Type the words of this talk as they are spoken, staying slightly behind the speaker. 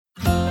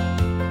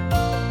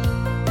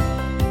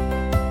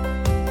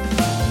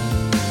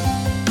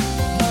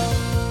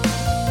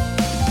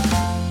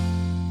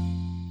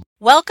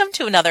Welcome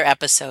to another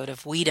episode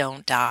of We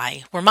Don't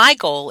Die, where my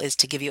goal is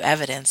to give you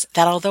evidence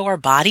that although our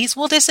bodies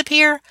will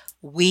disappear,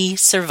 we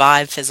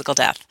survive physical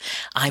death.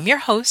 I'm your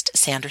host,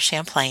 Sandra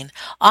Champlain,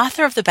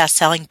 author of the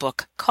best-selling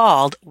book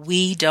called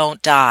We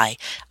Don't Die,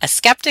 A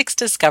Skeptic's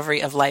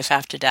Discovery of Life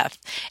After Death.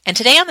 And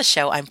today on the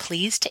show, I'm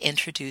pleased to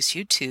introduce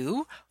you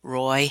to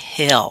Roy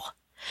Hill.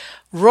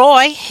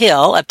 Roy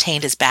Hill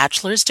obtained his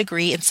bachelor's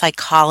degree in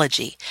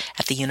psychology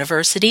at the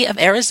University of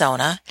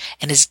Arizona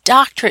and his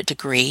doctorate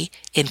degree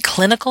in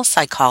clinical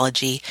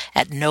psychology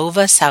at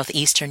Nova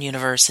Southeastern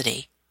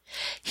University.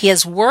 He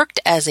has worked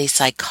as a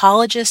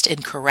psychologist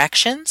in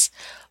corrections,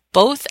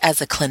 both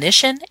as a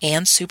clinician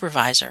and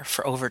supervisor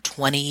for over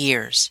 20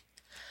 years.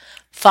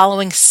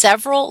 Following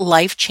several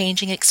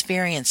life-changing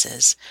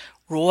experiences,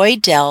 Roy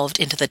delved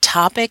into the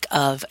topic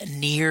of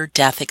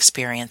near-death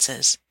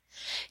experiences.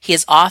 He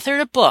has authored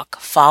a book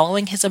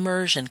following his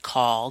immersion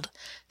called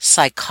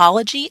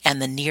Psychology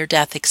and the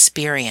Near-Death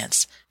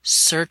Experience,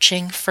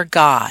 Searching for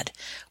God,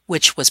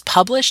 which was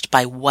published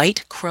by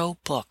White Crow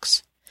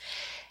Books.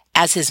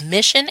 As his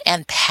mission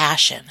and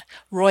passion,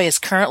 Roy is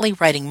currently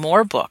writing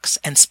more books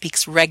and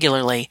speaks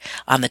regularly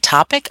on the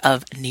topic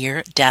of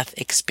near-death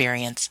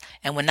experience.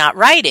 And when not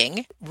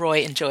writing,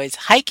 Roy enjoys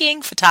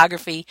hiking,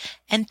 photography,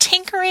 and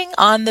tinkering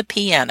on the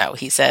piano,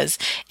 he says,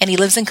 and he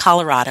lives in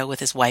Colorado with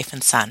his wife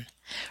and son.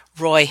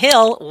 Roy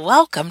Hill,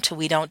 welcome to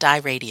We Don't Die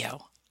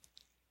Radio.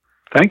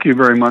 Thank you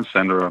very much,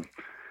 Sandra.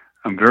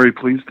 I'm very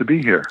pleased to be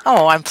here.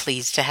 Oh, I'm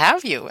pleased to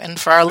have you. And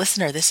for our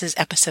listener, this is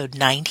episode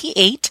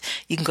 98.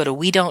 You can go to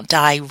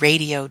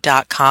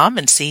WeDon'tDieRadio.com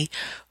and see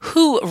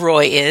who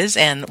Roy is,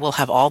 and we'll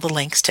have all the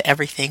links to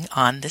everything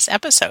on this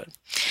episode.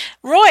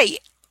 Roy,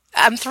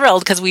 I'm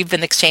thrilled because we've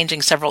been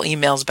exchanging several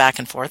emails back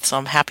and forth, so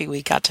I'm happy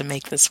we got to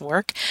make this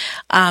work.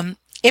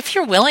 If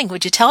you're willing,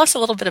 would you tell us a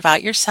little bit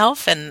about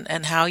yourself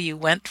and how you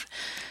went?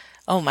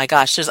 Oh my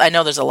gosh, I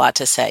know there's a lot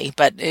to say,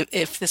 but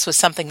if this was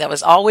something that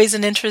was always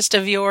an interest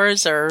of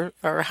yours or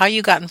how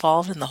you got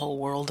involved in the whole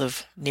world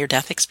of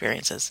near-death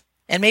experiences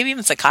and maybe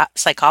even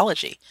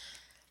psychology.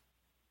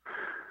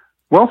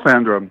 Well,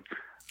 Sandra,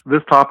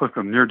 this topic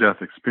of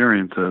near-death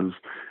experiences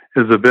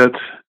is a bit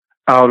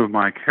out of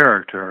my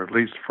character, at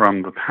least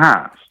from the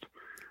past.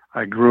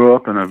 I grew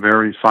up in a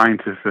very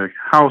scientific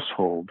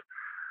household.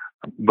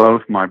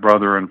 Both my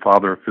brother and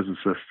father are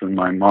physicists and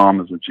my mom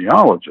is a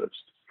geologist.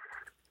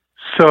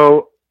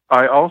 So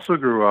I also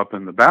grew up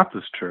in the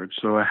Baptist church,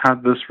 so I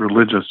had this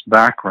religious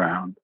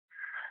background.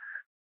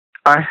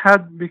 I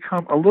had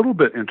become a little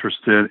bit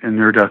interested in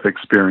near-death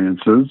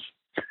experiences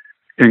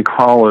in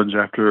college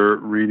after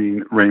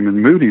reading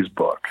Raymond Moody's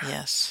book.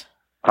 Yes.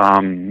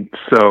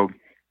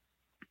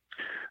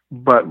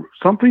 But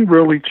something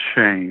really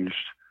changed,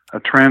 a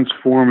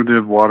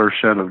transformative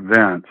watershed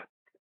event.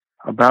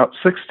 About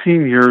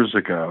 16 years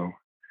ago,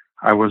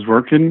 I was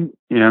working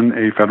in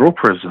a federal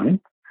prison,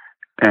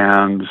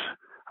 and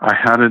I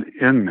had an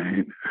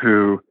inmate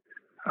who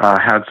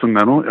had some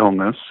mental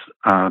illness,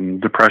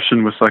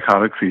 depression with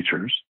psychotic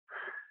features,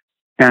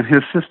 and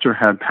his sister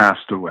had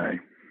passed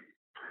away.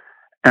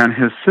 And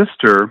his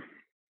sister,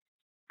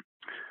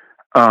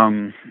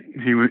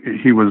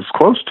 he was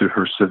close to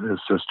his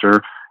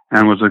sister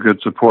and was a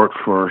good support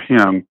for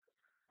him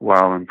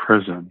while in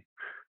prison.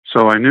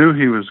 So I knew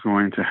he was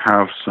going to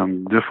have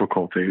some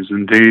difficulties.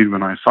 Indeed,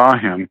 when I saw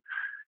him,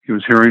 he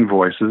was hearing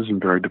voices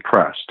and very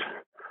depressed.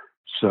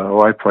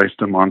 So I placed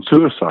him on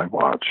suicide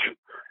watch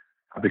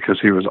because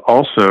he was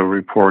also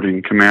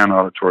reporting command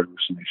auditory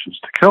hallucinations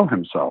to kill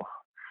himself.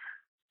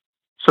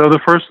 So the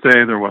first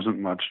day, there wasn't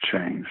much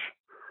change.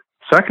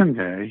 Second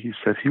day, he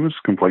said he was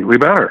completely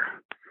better.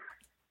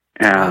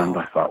 And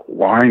I thought,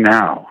 why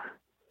now?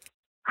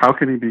 How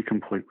can he be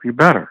completely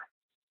better?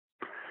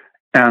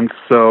 And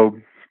so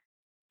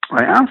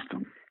I asked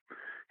him.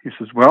 He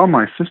says, well,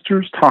 my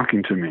sister's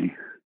talking to me,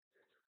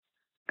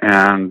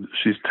 and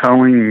she's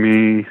telling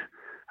me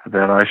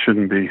that I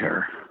shouldn't be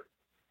here,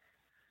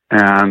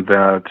 and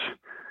that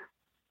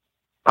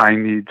I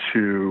need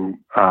to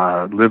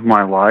live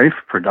my life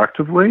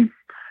productively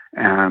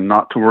and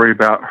not to worry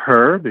about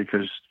her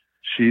because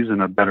she's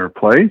in a better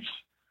place,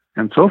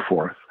 and so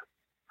forth.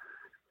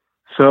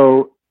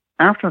 So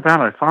after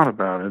that, I thought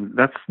about it.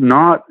 That's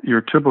not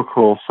your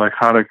typical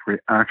psychotic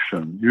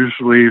reaction.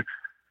 Usually,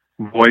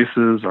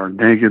 voices are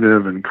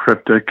negative and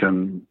cryptic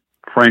and,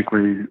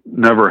 frankly,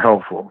 never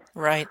helpful.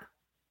 Right.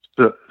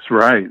 That's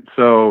right.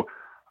 So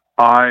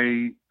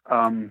I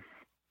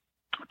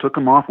took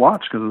him off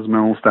watch because his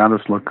mental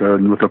status looked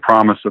good, with a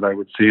promise that I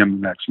would see him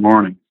the next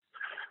morning.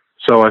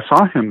 So I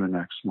saw him the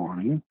next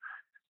morning,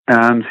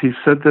 and he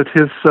said that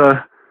his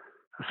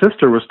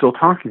sister was still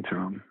talking to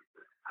him.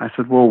 I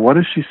said, well, what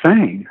is she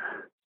saying?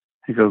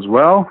 He goes,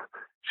 well,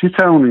 she's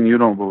telling me you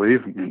don't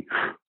believe me.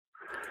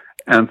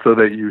 And so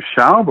that you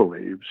shall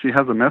believe, she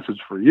has a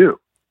message for you.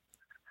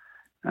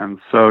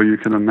 And so you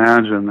can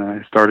imagine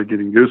I started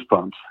getting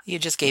goosebumps. You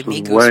just gave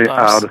me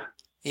goosebumps.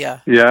 Yeah.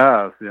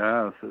 Yes.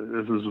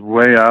 This is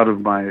way out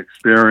of my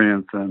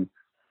experience and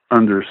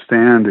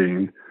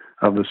understanding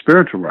of the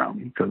spiritual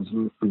realm. Because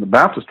in the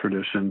Baptist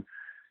tradition,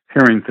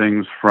 hearing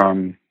things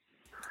from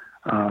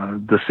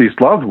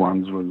deceased loved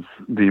ones was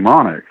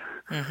demonic.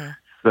 Mm-hmm.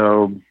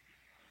 So,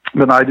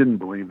 but I didn't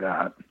believe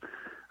that.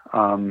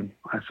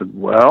 I said,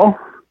 well,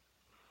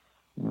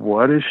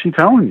 what is she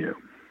telling you?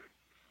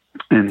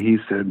 And he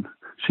said,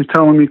 she's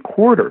telling me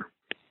quarter.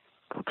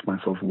 I thought to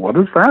myself, what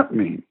does that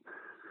mean?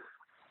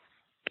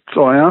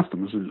 So I asked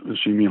him, does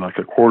she mean like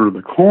a quarter of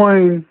the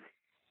coin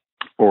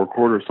or a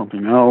quarter of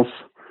something else?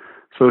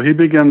 So he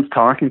begins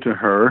talking to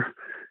her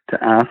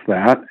to ask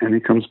that, and he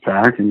comes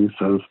back and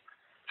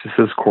she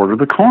says, quarter of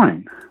the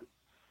coin.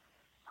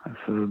 I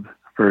said,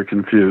 very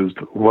confused,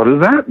 what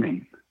does that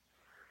mean?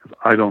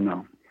 I don't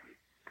know.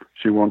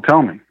 She won't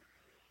tell me.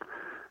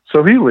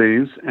 So he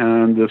leaves,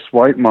 and this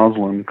white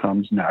Muslim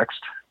comes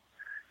next,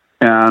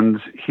 and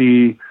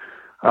he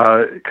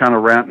kind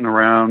of ranting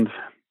around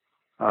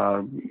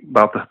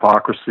about the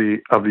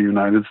hypocrisy of the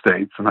United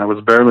States, and I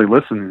was barely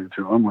listening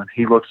to him when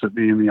he looks at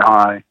me in the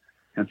eye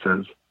and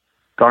says,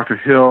 Dr.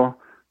 Hill,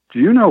 do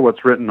you know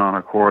what's written on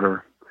a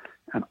quarter?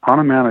 And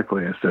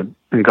automatically I said,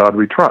 in God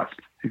we trust.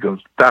 He goes,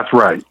 that's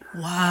right.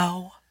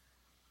 Wow.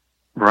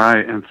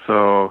 Right, and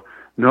so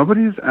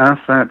nobody's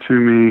asked that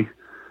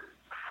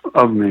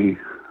of me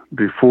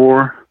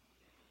before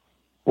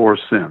or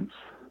since.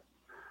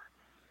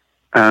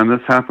 And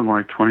this happened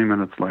like 20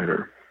 minutes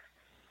later.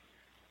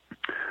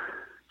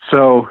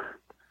 So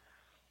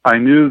I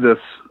knew this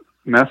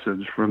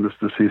message from this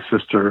deceased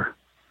sister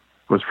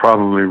was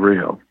probably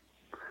real.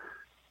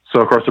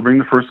 So, of course, I bring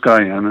the first guy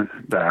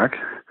back,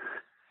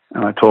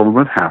 and I told him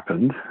what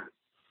happened,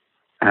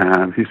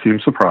 and he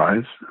seemed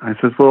surprised. I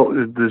said, well,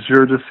 does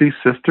your deceased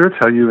sister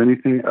tell you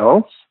anything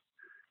else?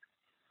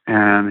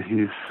 And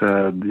he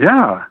said,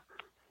 yeah.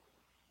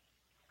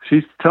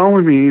 She's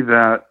telling me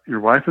that your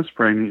wife is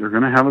pregnant, you're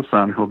going to have a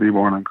son, he'll be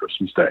born on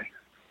Christmas Day.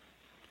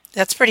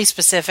 That's pretty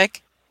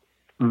specific.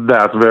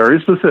 That's very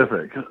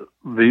specific.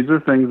 These are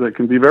things that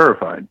can be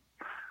verified.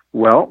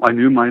 Well, I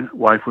knew my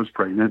wife was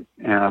pregnant,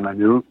 and I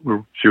knew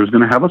she was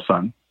going to have a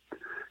son.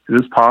 It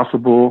is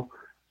possible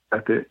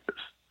that the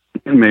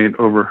inmate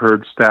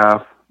overheard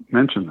staff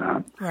mention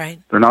that.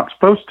 Right. They're not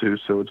supposed to,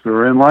 so it's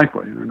very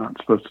unlikely. They're not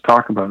supposed to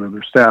talk about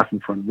other staff in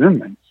front of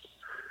inmates.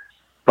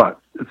 But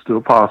it's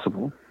still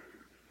possible.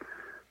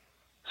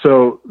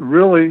 So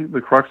really,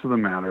 the crux of the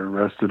matter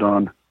rested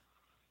on,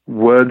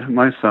 would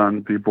my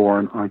son be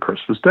born on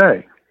Christmas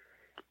Day?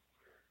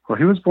 Well,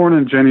 he was born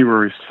on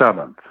January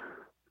 7th.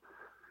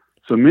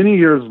 So many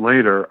years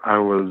later, I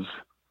was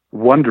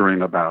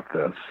wondering about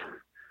this.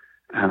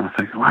 And I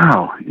think,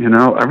 wow,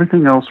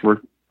 everything else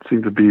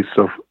seemed to be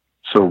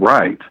so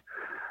right.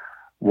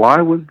 Why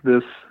did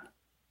this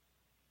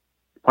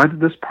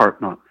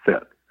part not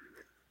fit?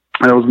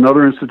 There was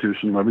another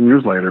institution 11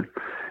 years later,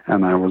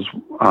 and I was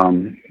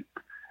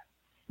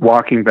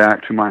walking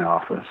back to my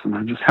office, and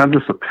I just had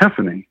this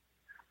epiphany.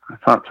 I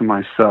thought to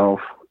myself,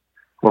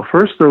 well,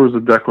 first there was a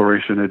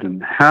declaration I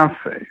didn't have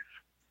faith.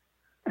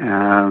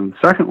 And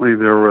secondly,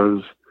 there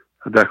was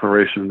a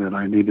declaration that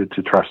I needed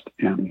to trust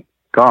in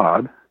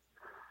God.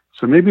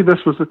 So maybe this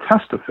was a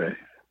test of faith.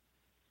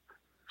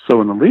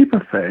 So in the leap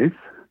of faith,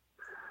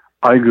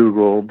 I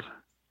Googled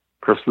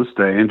Christmas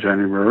Day and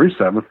January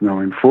 7th,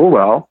 knowing full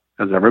well,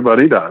 as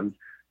everybody does,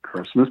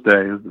 Christmas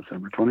Day is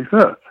December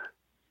 25th.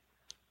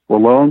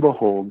 Well, lo and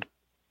behold,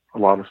 a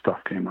lot of stuff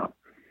came up.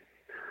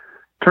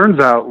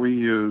 Turns out we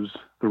use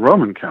the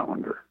Roman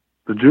calendar,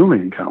 the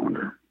Julian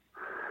calendar.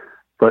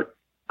 But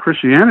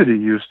Christianity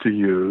used to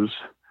use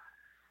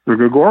the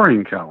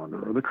Gregorian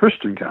calendar or the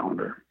Christian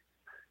calendar.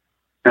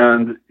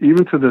 And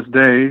even to this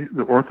day,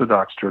 the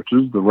Orthodox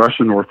churches, the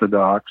Russian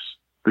Orthodox,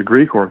 the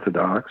Greek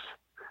Orthodox,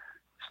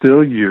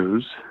 still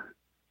use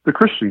the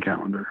Christian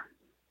calendar.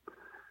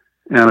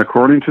 And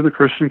according to the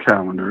Christian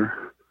calendar,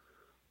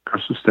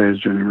 Christmas Day is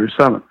January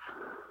 7th.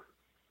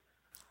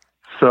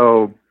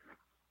 So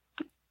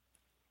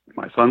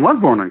my son was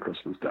born on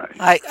Christmas Day.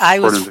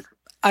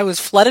 I was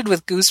flooded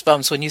with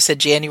goosebumps when you said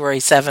January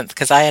 7th,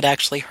 because I had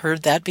actually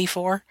heard that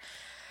before.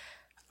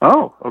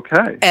 Oh,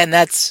 okay. And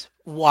that's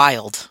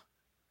wild.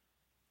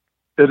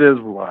 It is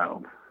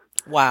wild.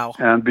 Wow.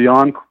 And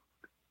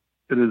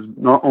it is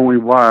not only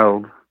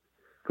wild,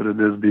 but it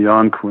is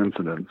beyond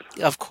coincidence.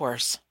 Of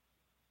course.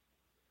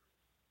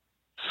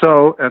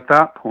 So at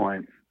that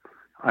point,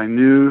 I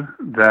knew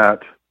that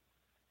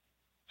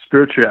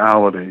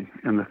spirituality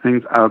and the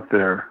things out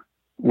there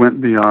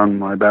went beyond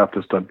my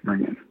Baptist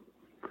upbringing.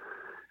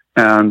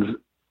 And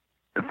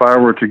if I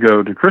were to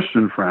go to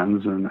Christian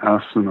friends and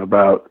ask them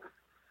about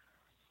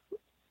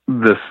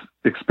this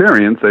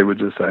experience, they would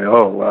just say,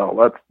 oh,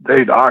 well,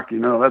 hey, Doc,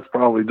 that's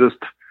probably just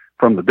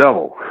from the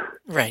devil.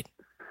 Right.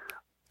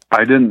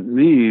 I didn't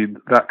need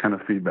that kind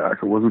of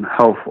feedback. It wasn't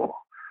helpful.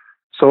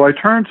 So I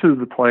turned to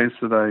the place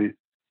that I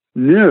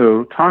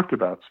knew talked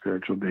about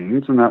spiritual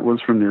beings, and that was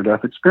from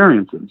near-death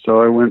experiences.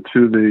 So I went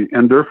to the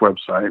NDERF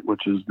website,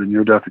 which is the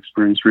Near-Death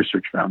Experience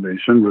Research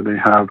Foundation, where they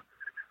have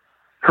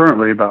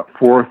currently about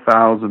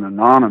 4,000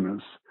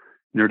 anonymous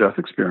near-death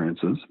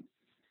experiences.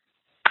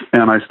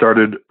 And I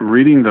started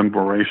reading them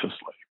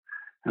voraciously.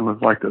 It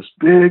was like this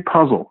big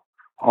puzzle.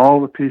 All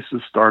the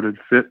pieces started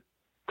fit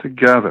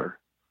together.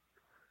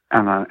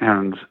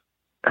 and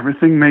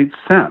everything made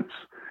sense.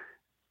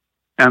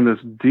 And this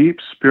deep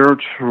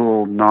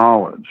spiritual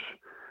knowledge,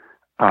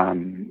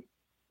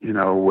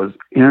 was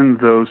in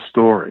those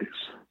stories.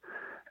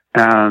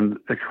 And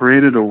it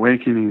created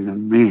awakening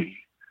in me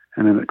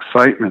and an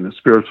excitement, a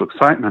spiritual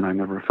excitement I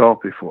never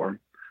felt before.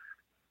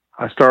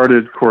 I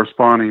started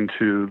corresponding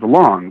to the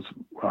Longs,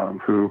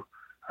 who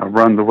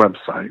run the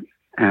website.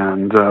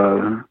 And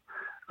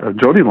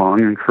Jody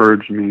Long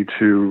encouraged me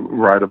to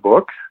write a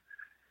book.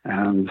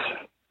 And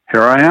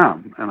here I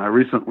am. And I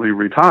recently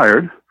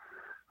retired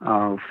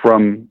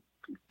from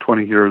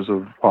 20 years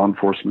of law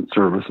enforcement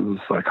service as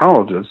a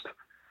psychologist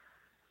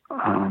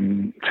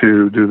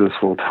to do this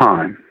full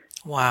time.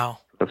 Wow.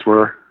 That's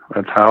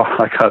how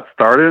I got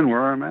started and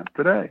where I'm at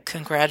today.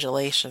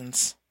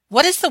 Congratulations.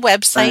 What is the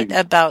website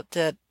about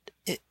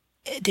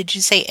did you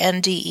say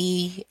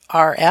nderf.com?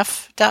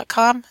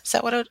 Is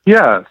that what it?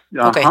 Yes.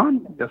 Okay.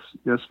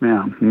 Yes,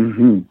 ma'am.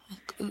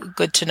 Mm-hmm.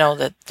 Good to know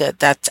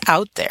that's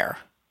out there.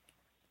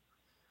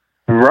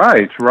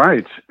 Right.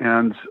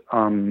 And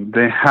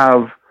they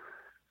have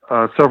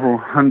several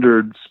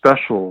hundred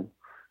special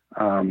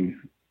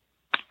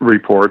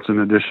reports in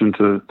addition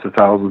to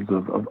thousands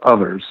of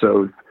others.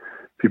 So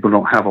people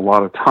don't have a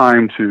lot of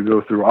time to go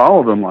through all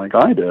of them like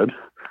I did.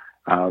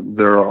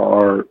 There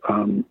are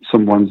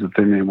some ones that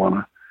they may want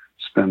to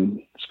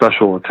spend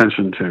special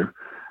attention to.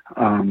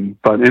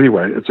 But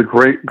anyway, it's a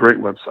great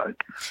website.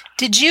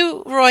 Did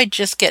you, Roy,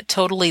 just get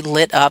totally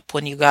lit up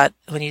when you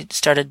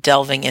started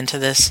delving into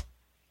this?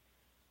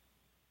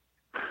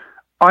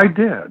 I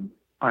did.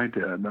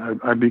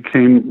 I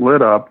became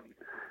lit up,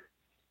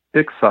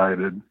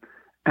 excited,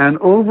 and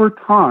over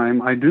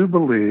time, I do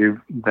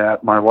believe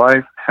that my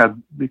life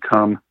had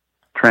become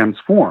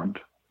transformed.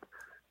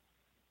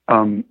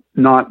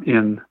 Not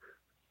in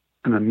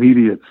an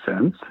immediate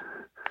sense,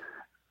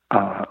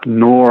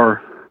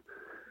 nor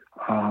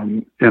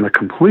in a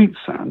complete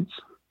sense.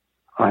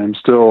 I am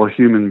still a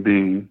human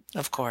being,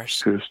 of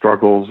course, who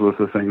struggles with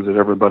the things that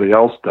everybody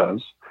else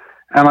does.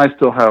 And I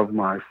still have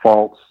my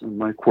faults and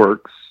my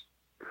quirks,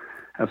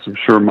 as I'm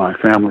sure my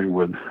family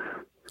would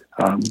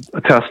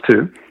attest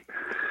to.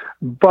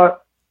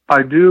 But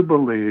I do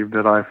believe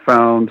that I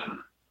found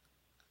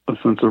a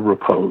sense of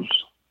repose,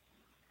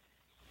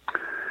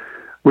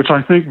 which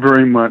I think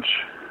very much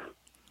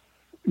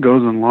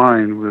goes in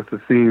line with the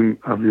theme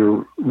of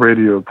your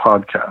radio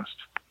podcast.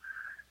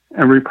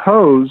 And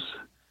repose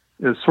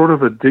is sort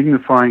of a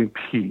dignifying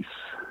peace,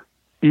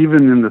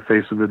 even in the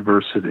face of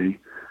adversity,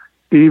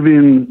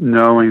 even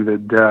knowing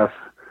that death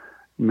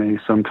may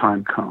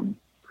sometime come.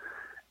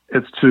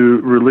 It's to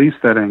release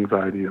that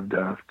anxiety of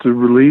death, to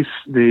release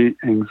the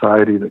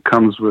anxiety that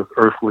comes with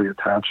earthly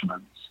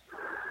attachments,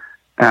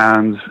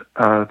 and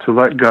to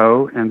let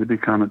go and to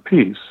become at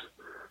peace.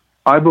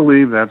 I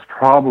believe that's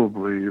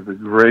probably the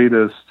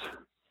greatest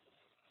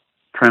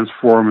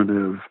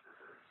transformative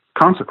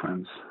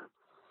consequence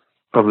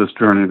of this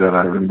journey that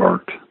I've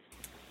embarked.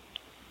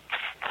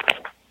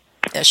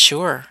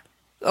 Sure.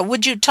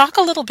 Would you talk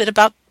a little bit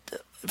about,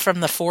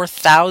 from the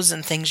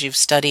 4,000 things you've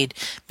studied,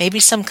 maybe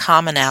some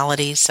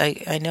commonalities?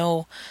 I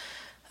know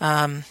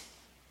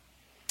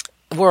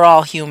we're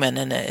all human,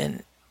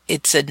 and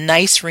it's a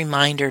nice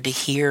reminder to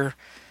hear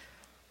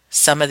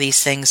some of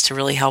these things to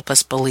really help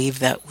us believe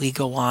that we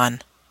go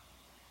on.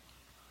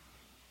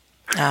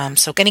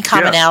 So any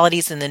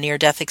commonalities in the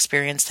near-death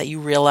experience that you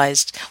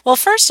realized? Well,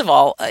 first of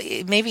all,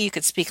 maybe you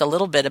could speak a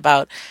little bit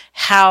about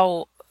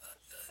how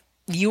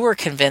you were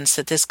convinced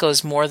that this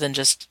goes more than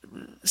just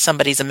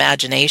somebody's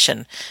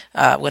imagination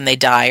when they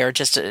die, or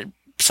just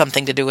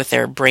something to do with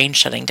their brain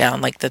shutting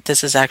down, like that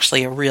this is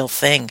actually a real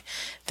thing,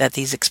 that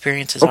these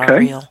experiences are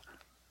real.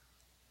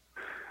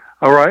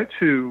 All right,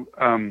 to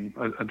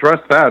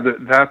address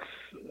that's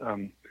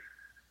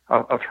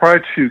I'll try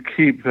to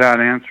keep that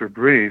answer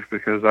brief,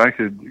 because I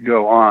could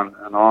go on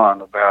and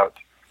on about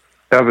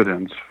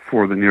evidence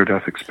for the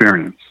near-death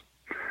experience.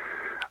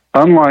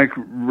 Unlike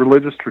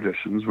religious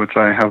traditions, which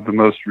I have the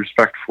most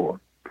respect for,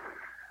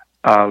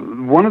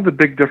 one of the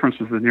big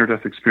differences in the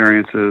near-death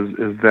experience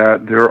is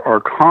that there are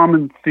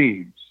common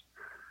themes,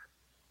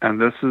 and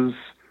this is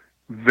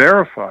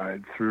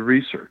verified through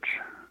research,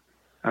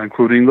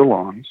 including the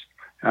Longs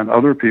and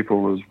other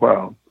people as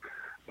well,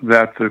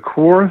 that the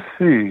core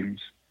themes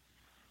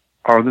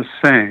are the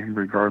same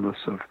regardless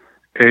of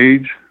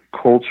age,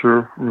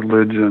 culture,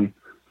 religion,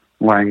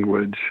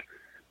 language,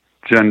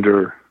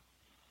 gender,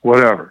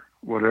 whatever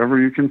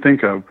you can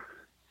think of,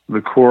 the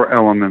core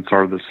elements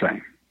are the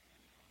same.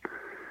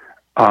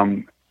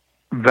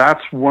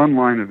 That's one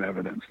line of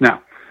evidence.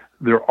 Now,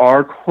 there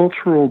are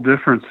cultural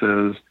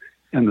differences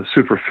in the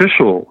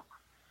superficial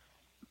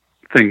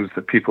things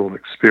that people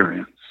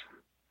experience.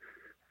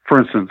 For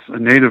instance, a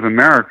Native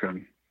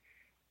American,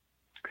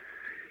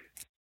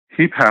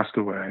 he passed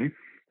away,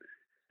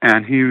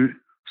 and he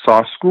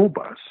saw a school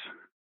bus.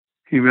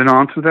 He went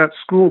onto that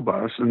school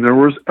bus, and there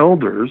was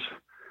elders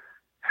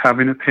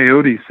having a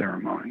peyote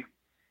ceremony.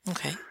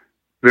 Okay.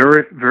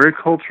 Very, very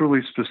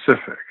culturally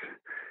specific.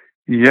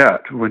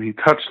 Yet, when he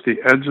touched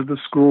the edge of the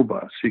school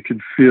bus, he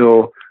could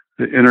feel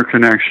the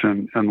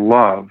interconnection and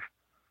love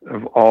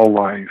of all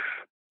life.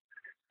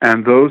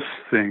 And those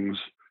things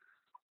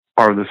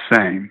are the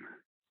same,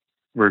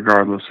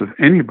 regardless of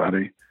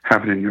anybody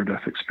having a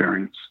near-death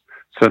experience,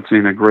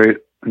 sensing a great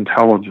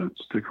intelligence,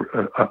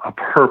 a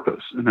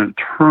purpose, an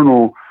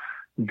eternal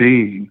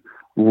being,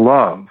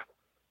 love,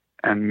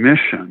 and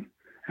mission,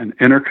 and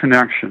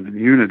interconnection and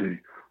unity.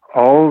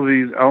 All of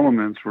these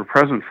elements were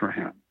present for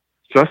him,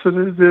 just as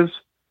it is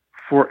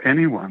for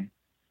anyone.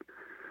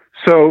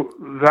 So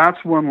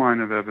that's one line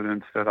of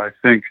evidence that I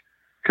think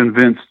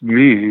convinced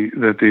me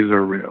that these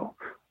are real.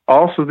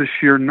 Also, the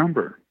sheer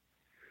number.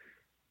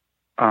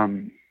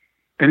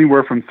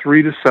 Anywhere from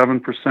 3 to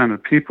 7%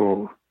 of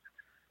people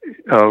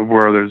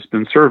where there's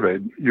been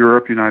surveyed,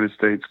 Europe, United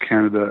States,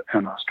 Canada,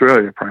 and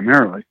Australia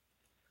primarily,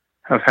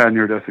 have had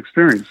near-death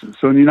experiences.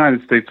 So in the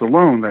United States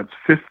alone, that's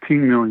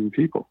 15 million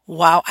people.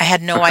 Wow, I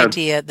had no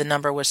idea the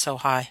number was so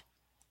high.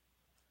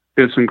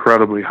 It's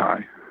incredibly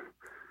high.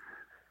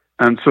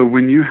 And so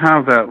when you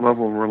have that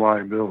level of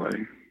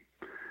reliability,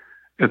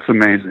 it's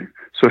amazing.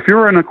 So if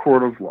you're in a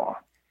court of law,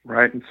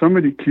 right, and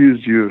somebody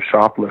accused you of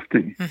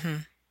shoplifting,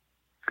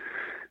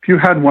 if you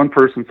had one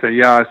person say,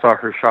 yeah, I saw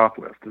her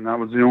shoplift, and that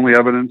was the only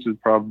evidence,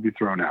 it'd probably be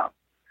thrown out.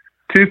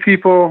 2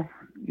 people,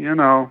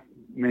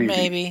 maybe.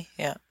 Maybe,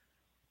 yeah.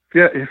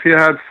 If you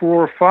had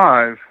 4 or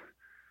 5,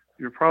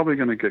 you're probably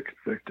going to get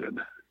convicted.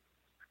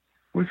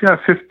 If you have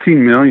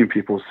 15 million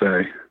people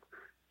say,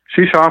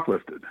 she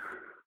shoplifted,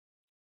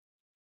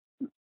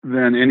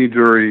 then any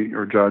jury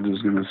or judge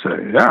is going to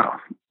say, yeah,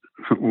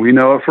 we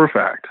know it for a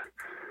fact.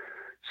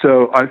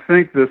 So I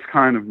think this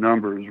kind of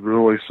numbers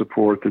really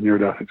support the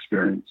near-death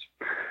experience.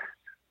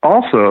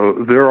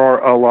 Also, there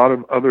are a lot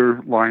of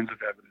other lines of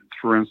evidence.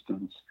 For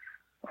instance,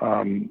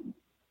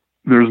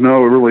 there's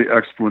no really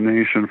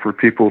explanation for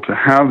people to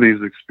have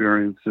these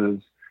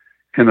experiences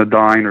in a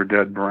dying or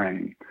dead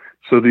brain.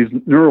 So these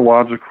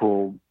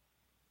neurological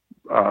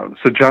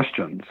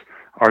suggestions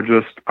are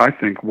just, I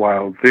think,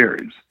 wild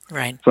theories.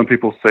 Right. Some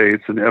people say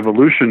it's an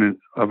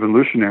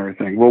evolutionary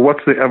thing. Well,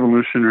 what's the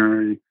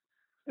evolutionary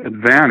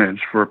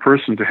advantage for a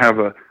person to have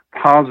a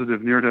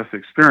positive near-death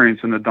experience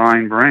in a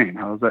dying brain?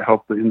 How does that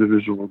help the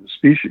individual or the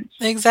species?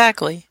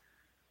 Exactly.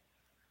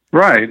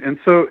 Right. And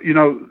so,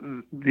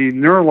 the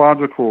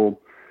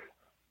neurological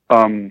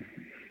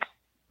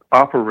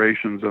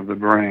operations of the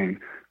brain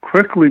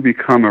quickly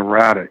become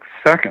erratic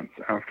seconds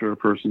after a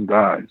person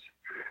dies.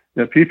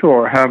 That people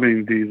are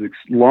having these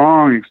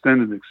long,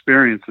 extended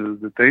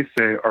experiences that they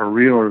say are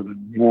realer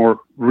than more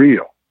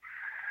real.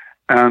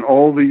 And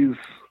all these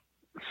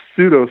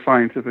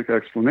pseudo-scientific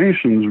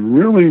explanations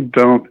really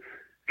don't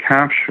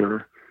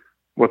capture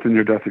what the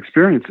near-death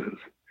experience is.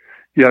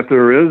 Yet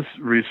there is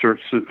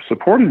research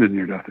supporting the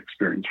near-death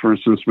experience. For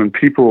instance, when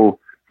people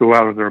go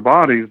out of their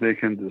bodies, they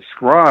can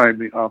describe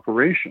the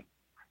operation,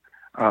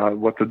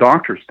 what the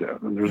doctors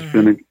did. And there's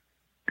been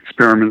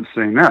experiments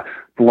saying that.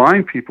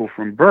 Blind people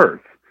from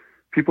birth,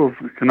 people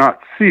who cannot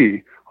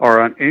see,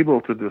 are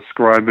unable to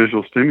describe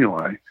visual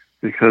stimuli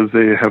because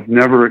they have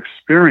never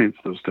experienced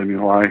those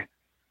stimuli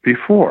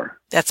before.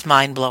 That's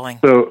mind-blowing.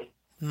 So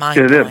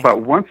mind-blowing. It is,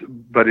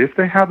 but if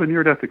they have a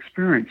near-death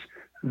experience,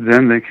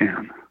 then they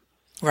can.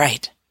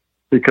 Right.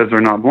 Because they're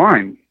not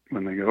blind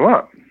when they go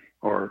up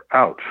or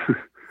out.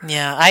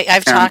 Yeah,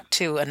 I've talked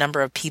to a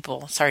number of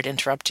people, sorry to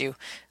interrupt you,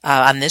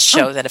 on this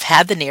show that have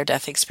had the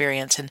near-death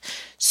experience, and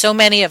so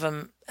many of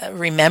them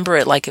remember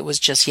it like it was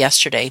just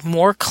yesterday,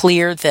 more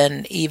clear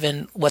than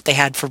even what they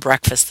had for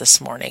breakfast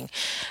this morning.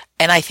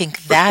 And I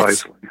think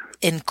that's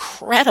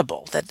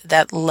incredible,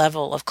 that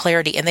level of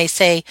clarity. And they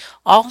say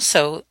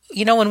also,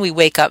 when we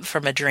wake up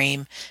from a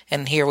dream,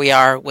 and here we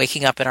are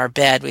waking up in our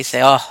bed, we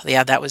say, oh,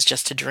 yeah, that was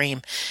just a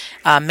dream.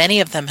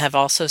 Many of them have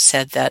also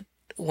said that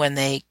when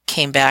they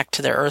came back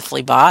to their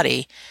earthly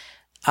body,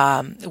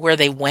 where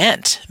they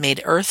went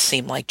made Earth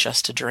seem like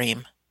just a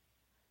dream.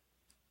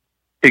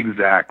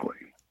 Exactly.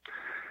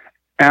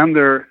 And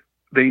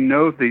they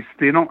know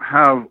they don't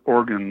have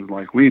organs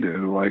like we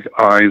do, like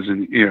eyes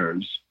and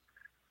ears.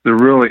 They're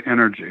really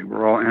energy.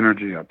 We're all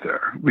energy up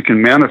there. We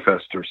can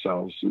manifest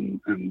ourselves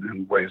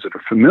in ways that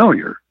are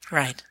familiar.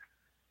 Right.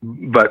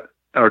 But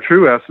our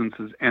true essence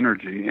is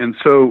energy. And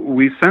so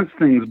we sense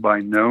things by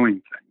knowing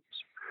things.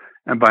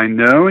 And by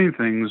knowing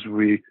things,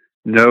 we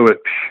know it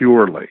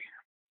purely.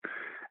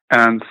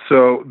 And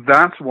so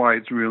that's why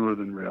it's realer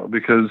than real.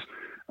 Because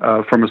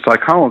from a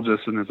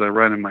psychologist, and as I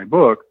write in my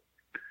book,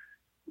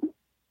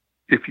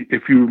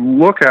 if you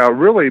look out,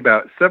 really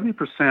about 70%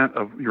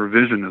 of your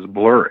vision is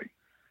blurry.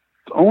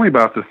 It's only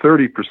about the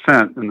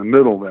 30% in the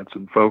middle that's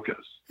in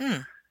focus.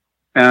 And,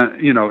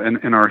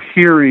 and our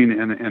hearing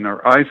and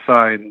our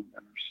eyesight and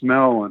our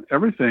smell and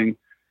everything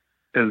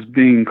is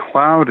being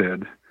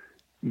clouded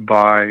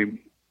by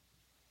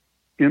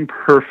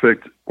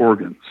imperfect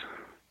organs,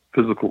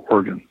 physical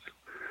organs.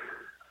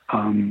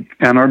 And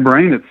our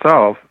brain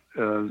itself,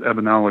 as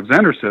Eben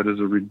Alexander said, is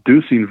a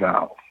reducing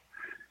valve.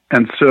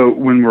 And so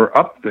when we're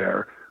up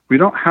there, we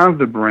don't have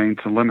the brain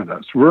to limit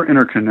us. We're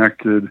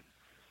interconnected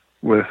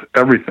with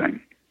everything.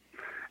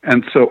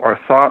 And so our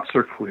thoughts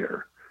are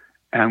clear.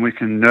 and we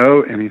can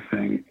know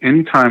anything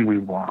anytime we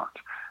want.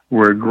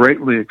 We're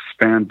greatly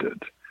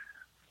expanded.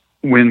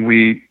 When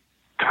we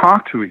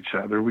talk to each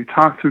other, we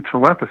talk through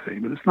telepathy,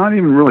 but it's not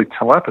even really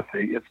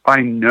telepathy. It's by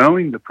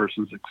knowing the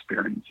person's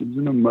experiences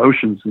and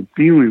emotions and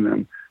feeling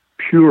them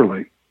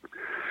purely.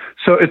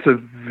 So it's a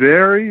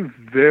very,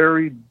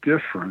 very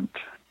different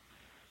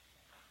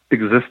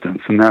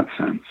existence in that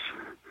sense,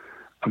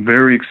 a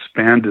very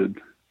expanded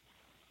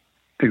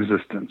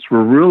existence.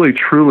 We're really,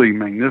 truly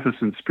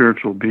magnificent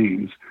spiritual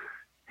beings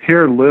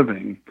here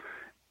living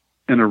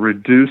in a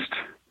reduced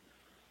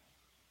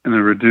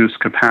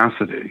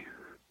capacity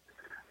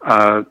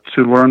to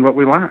learn what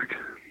we lack.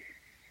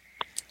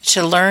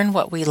 To learn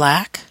what we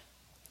lack?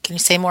 Can you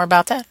say more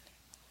about that?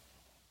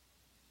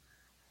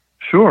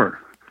 Sure.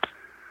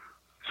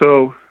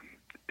 So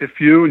if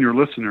you and your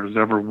listeners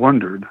ever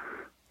wondered,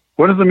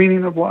 what is the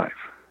meaning of life?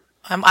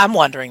 I'm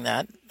wondering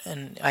that,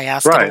 and I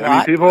ask it a lot.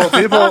 I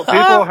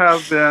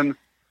mean,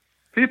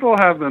 people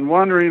have been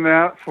wondering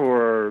that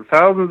for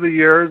thousands of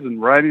years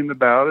and writing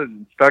about it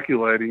and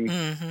speculating.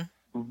 Mm-hmm.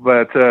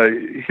 But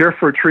here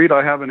for a treat,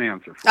 I have an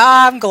answer for you.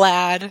 I'm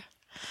glad.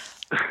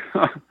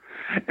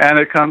 And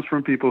it comes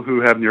from people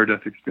who have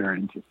near-death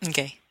experiences.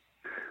 Okay.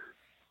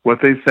 What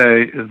they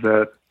say is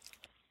that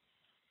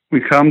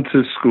we come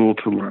to school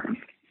to learn,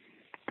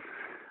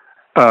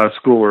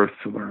 school earth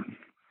to learn.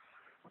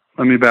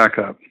 Let me back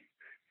up.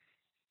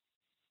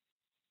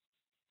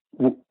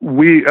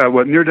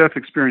 What near-death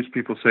experience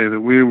people say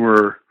that we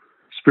were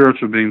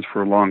spiritual beings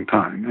for a long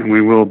time, and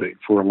we will be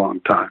for a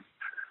long time.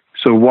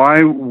 So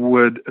why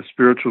would a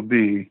spiritual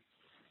being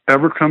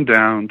ever come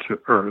down to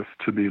earth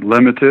to be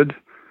limited,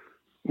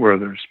 where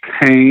there's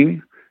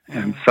pain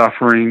and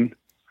suffering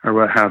or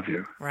what have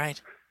you? Right.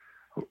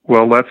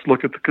 Well, let's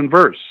look at the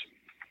converse.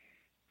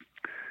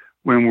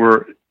 When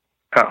we're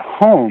at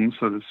home,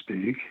 so to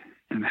speak,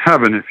 in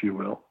heaven, if you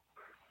will,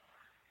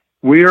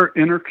 we are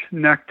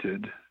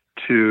interconnected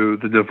to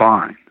the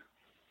divine.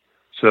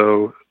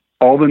 So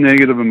all the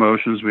negative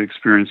emotions we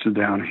experience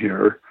down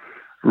here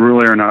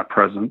really are not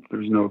present.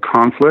 There's no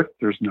conflict.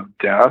 There's no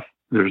death.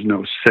 There's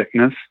no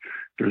sickness.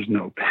 There's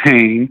no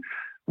pain.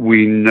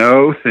 We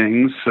know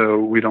things, so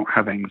we don't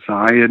have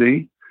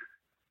anxiety.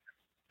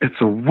 It's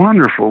a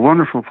wonderful,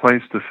 wonderful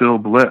place to feel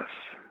bliss.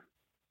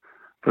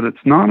 But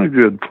it's not a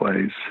good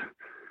place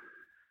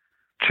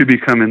to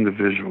become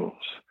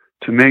individuals,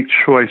 to make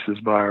choices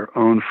by our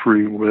own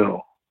free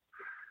will,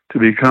 to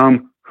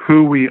become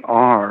who we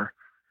are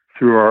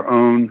through our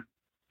own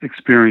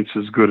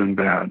experiences, good and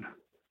bad.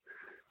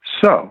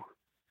 So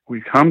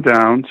we come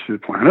down to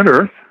planet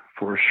Earth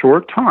for a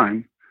short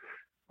time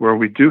where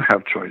we do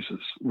have choices.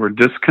 We're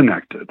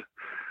disconnected.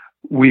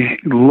 We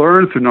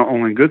learn through not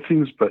only good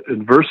things, but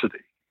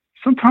adversity,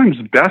 sometimes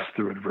best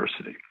through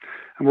adversity.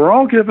 And we're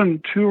all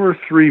given 2 or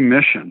 3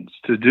 missions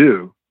to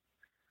do.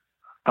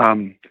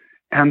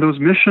 And those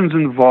missions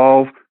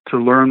involve to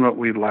learn what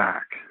we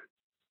lack.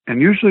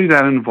 And usually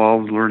that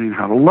involves learning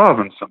how to love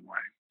in some way.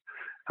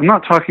 I'm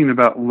not talking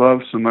about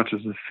love so much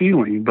as a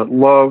feeling, but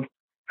love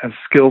as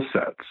skill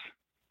sets.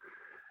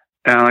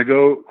 And I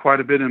go quite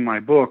a bit in my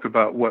book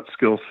about what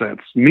skill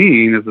sets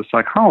mean as a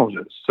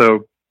psychologist.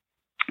 So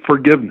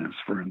forgiveness,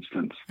 for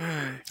instance,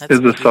 is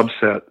a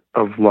subset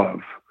of love.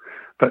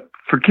 But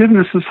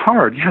forgiveness is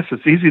hard. Yes,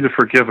 it's easy to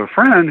forgive a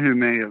friend who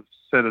may have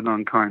said an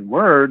unkind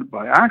word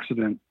by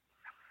accident.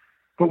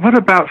 But what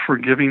about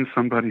forgiving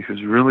somebody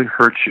who's really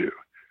hurt you?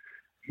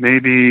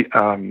 Maybe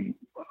a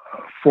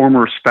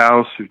former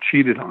spouse who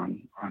cheated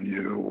on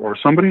you, or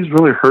somebody who's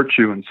really hurt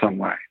you in some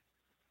way.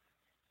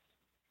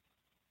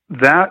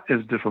 That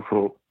is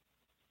difficult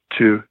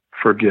to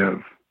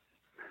forgive.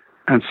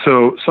 And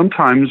so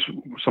sometimes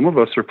some of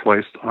us are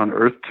placed on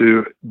earth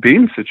to be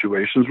in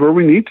situations where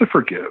we need to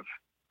forgive.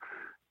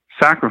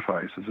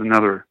 Sacrifice is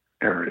another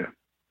area.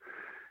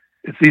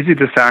 It's easy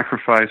to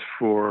sacrifice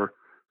for,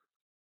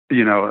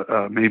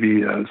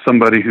 maybe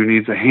somebody who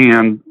needs a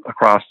hand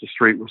across the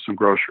street with some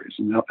groceries,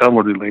 an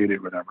elderly lady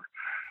or whatever.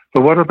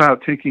 But what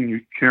about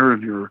taking care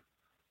of your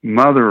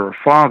mother or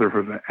father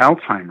who have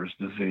Alzheimer's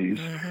disease?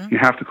 Mm-hmm. You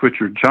have to quit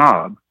your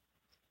job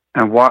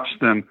and watch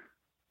them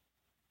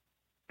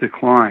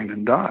decline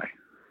and die.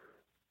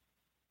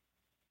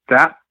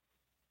 That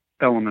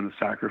element of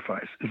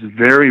sacrifice is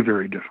very,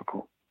 very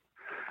difficult.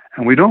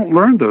 And we don't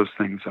learn those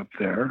things up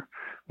there.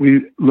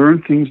 We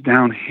learn things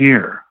down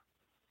here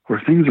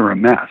where things are a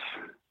mess.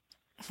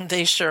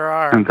 They sure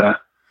are. And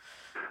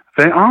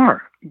they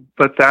are.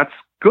 But that's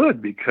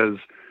good because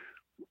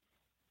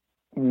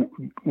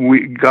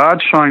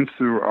God shines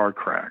through our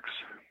cracks.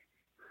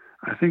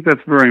 I think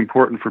that's very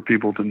important for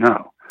people to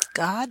know.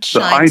 God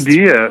shines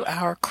through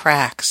our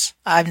cracks.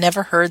 I've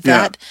never heard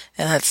that,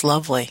 and that's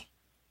lovely.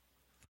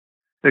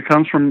 It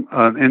comes from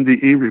an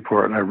NDE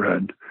report I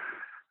read.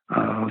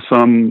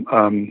 Some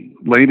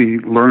lady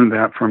learned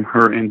that from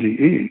her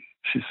NDE.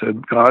 She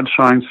said, God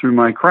shines through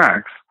my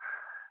cracks,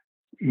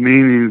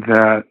 meaning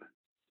that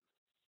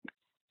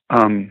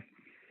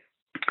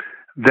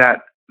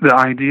that the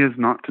idea is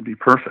not to be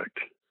perfect.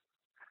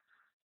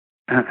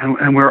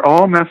 And we're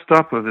all messed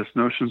up with this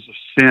notions of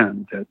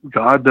sin, that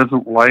God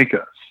doesn't like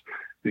us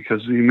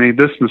because we made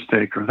this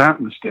mistake or that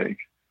mistake.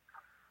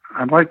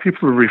 I'd like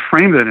people to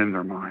reframe that in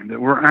their mind,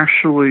 that we're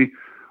actually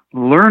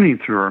learning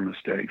through our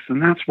mistakes,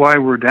 and that's why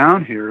we're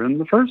down here in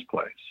the first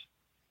place.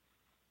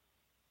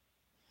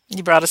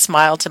 You brought a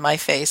smile to my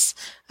face.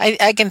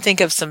 I can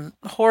think of some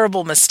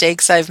horrible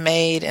mistakes I've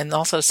made and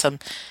also some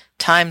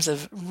times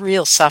of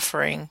real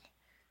suffering.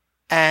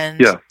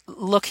 And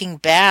looking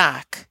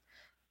back,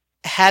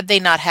 had they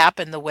not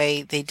happened the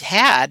way they'd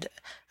had,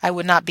 I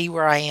would not be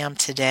where I am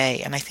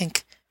today. And I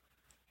think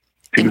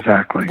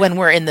exactly when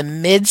we're in the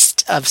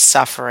midst of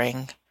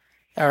suffering,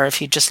 or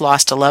if you just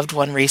lost a loved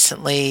one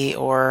recently,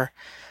 or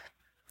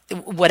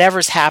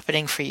whatever's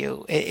happening for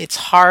you, it's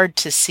hard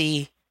to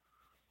see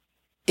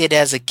it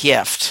as a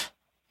gift.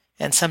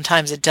 And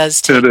sometimes it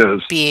does take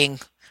being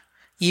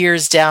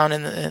years down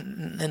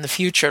in the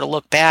future to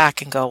look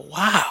back and go,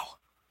 wow.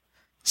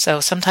 So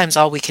sometimes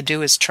all we can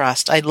do is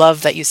trust. I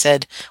love that you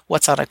said,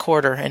 what's on a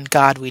quarter, and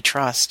God we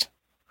trust.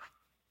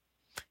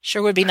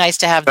 Sure would be nice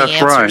to have the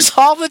answers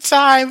all the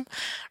time,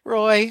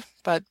 Roy,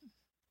 but...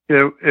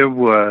 It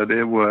would.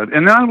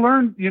 And then I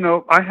learned,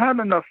 I had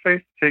enough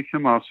faith to take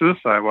him off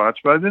suicide watch,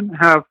 but I didn't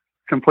have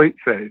complete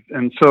faith.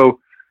 And so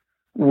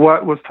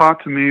what was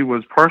taught to me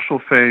was partial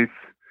faith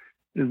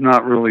is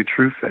not really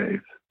true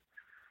faith.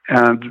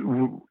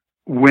 And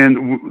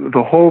when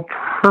the whole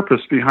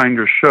purpose behind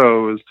your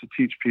show is to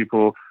teach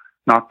people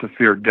not to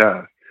fear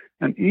death,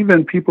 and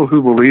even people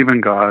who believe in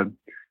God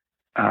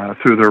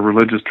through their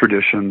religious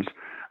traditions,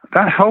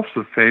 that helps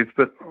with faith,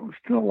 but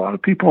still a lot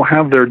of people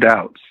have their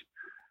doubts.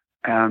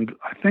 And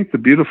I think the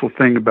beautiful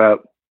thing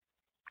about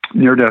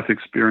near-death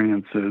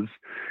experiences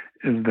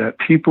is that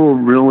people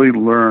really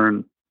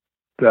learn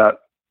that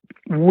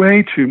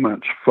way too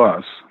much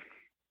fuss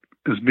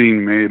is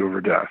being made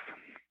over death.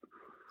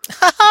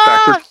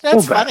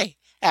 That's funny,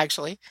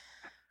 actually.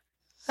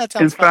 That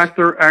sounds funny. In fact,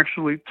 they're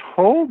actually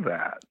told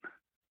that.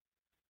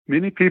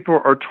 Many people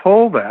are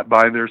told that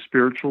by their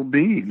spiritual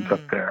beings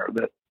up there,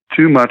 that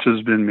too much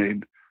has been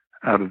made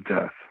out of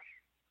death.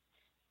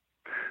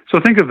 So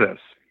think of this.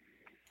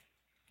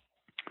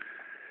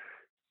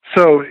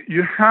 So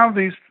you have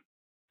these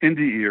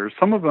NDEers,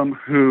 some of them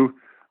who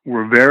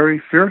were very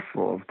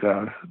fearful of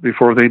death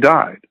before they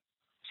died.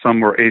 Some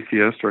were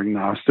atheists or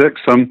agnostic.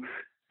 Some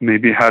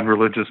maybe had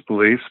religious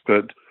beliefs,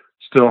 but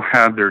still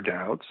had their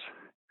doubts.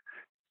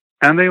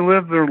 And they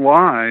lived their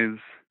lives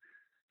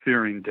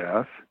fearing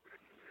death.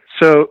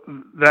 So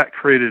that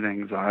created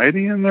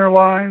anxiety in their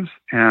lives,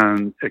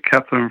 and it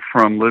kept them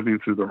from living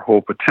through their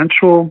whole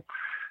potential.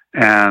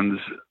 And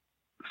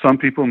some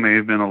people may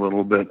have been a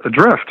little bit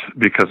adrift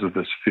because of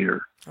this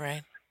fear.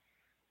 Right.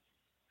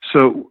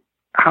 So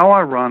how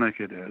ironic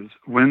it is,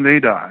 when they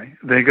die,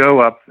 they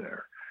go up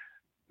there.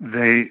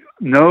 They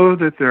know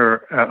that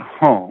they're at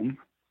home,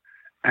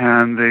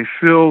 and they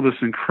feel this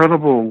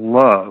incredible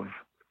love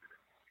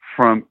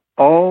from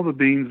all the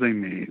beings they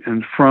meet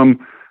and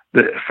from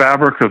the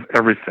fabric of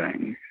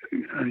everything.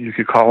 You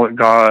could call it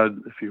God,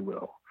 if you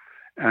will.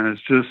 And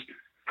it's just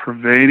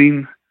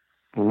pervading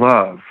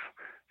love.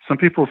 Some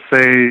people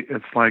say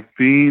it's like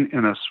being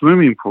in a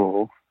swimming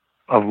pool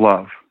of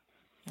love.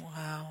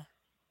 Wow.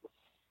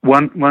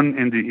 One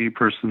NDE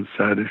person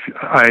said, if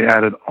I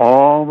added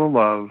all the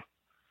love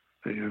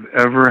that you've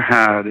ever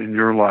had in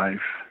your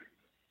life,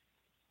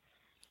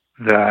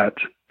 that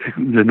it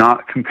did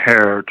not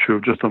compare to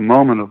just a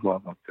moment of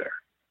love up there.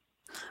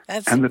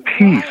 That's and the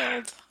peace.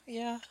 Wild.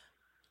 Yeah.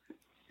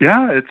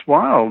 Yeah, it's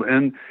wild.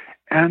 And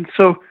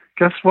so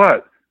guess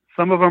what?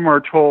 Some of them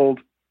are told,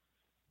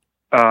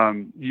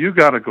 you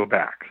got to go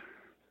back.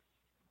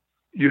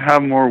 You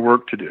have more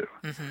work to do.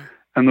 Mm-hmm.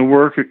 And the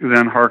work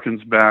then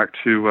harkens back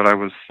to what I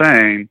was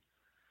saying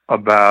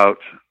about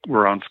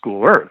we're on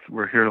school earth.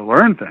 We're here to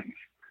learn things.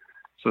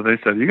 So they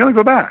said, you got to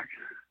go back.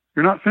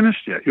 You're not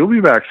finished yet. You'll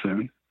be back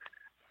soon,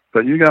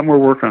 but you got more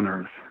work on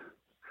earth.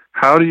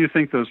 How do you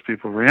think those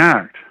people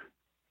react?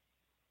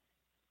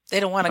 They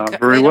don't want to. Not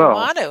very well. They don't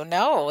want to.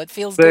 No, it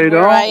feels good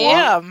where I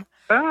am.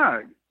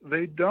 Back.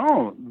 They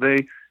don't.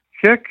 They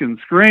kick and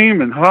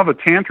scream and have a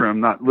tantrum.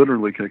 Not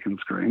literally kick and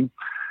scream,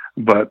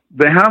 but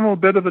they have a little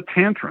bit of a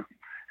tantrum,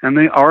 and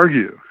they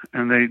argue,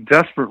 and they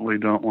desperately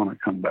don't want to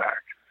come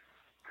back.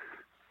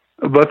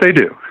 But they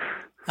do.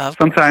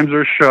 Sometimes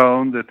they're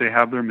shown that they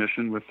have their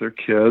mission with their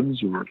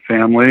kids or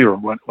family or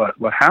what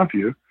have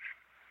you.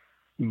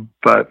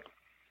 But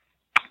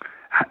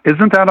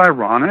isn't that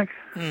ironic?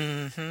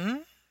 Mm-hmm.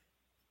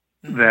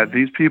 That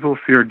these people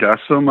fear death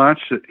so much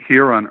that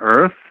here on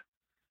earth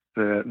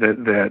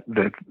that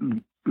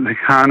they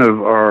kind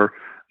of are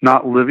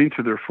not living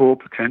to their full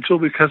potential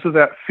because of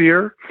that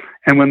fear.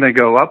 And when they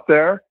go up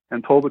there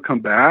and told to come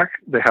back,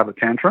 they have a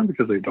tantrum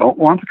because they don't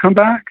want to come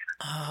back.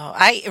 Oh,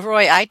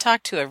 Roy, I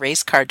talked to a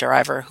race car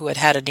driver who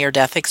had a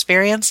near-death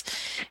experience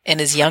in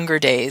his younger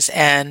days,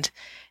 and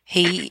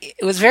he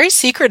was very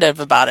secretive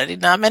about it.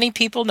 Not many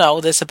people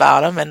know this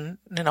about him, and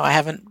I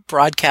haven't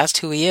broadcast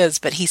who he is,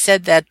 but he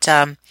said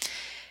that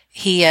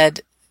he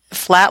had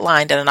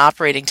flatlined at an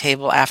operating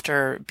table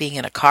after being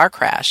in a car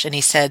crash. And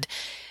he said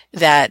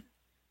that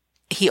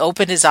he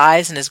opened his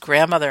eyes and his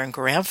grandmother and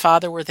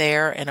grandfather were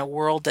there in a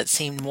world that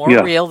seemed more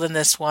real than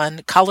this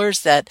one,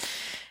 colors that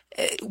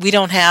we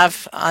don't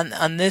have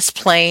on this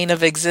plane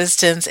of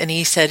existence. And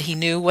he said he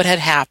knew what had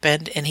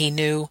happened and he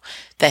knew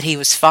that he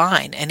was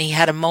fine. And he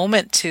had a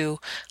moment to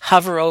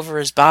hover over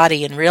his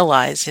body and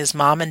realize his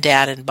mom and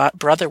dad and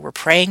brother were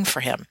praying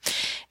for him.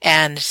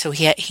 And so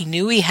he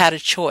knew he had a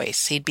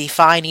choice. He'd be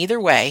fine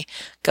either way,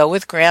 go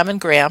with Gram and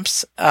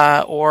Gramps,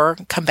 or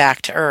come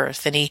back to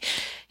Earth. And he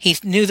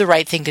knew the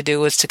right thing to do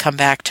was to come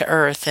back to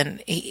Earth.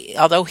 And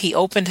although he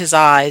opened his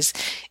eyes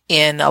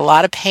in a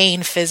lot of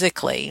pain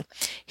physically,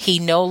 he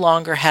no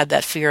longer had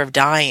that fear of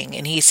dying.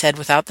 And he said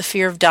without the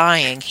fear of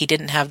dying, he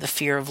didn't have the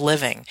fear of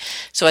living.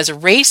 So as a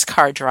race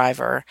car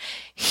driver,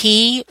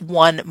 he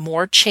won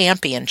more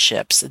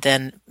championships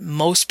than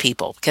most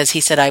people because he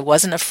said, I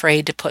wasn't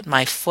afraid to put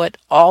my foot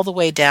all the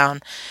way down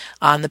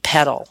on the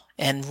pedal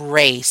and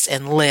race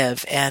and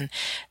live. And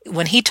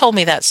when he told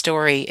me that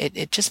story,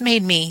 it just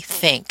made me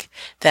think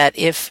that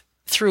if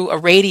through a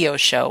radio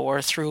show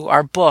or through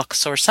our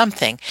books or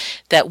something,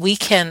 that we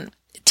can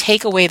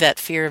take away that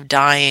fear of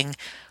dying,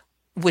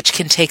 which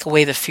can take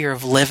away the fear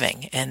of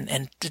living. And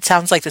it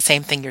sounds like the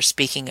same thing you're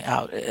speaking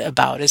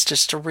about is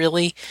just to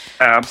really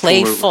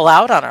play full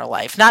out on our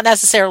life. Not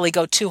necessarily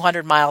go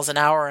 200 miles an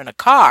hour in a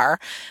car,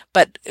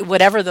 but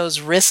whatever those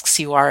risks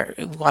you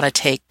want to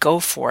take, go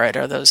for it,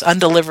 or those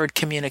undelivered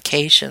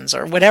communications,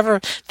 or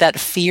whatever that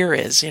fear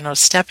is,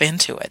 step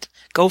into it.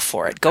 Go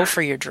for it. Go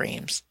for your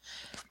dreams.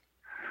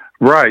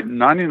 Right.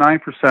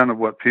 99% of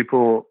what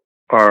people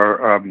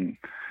are,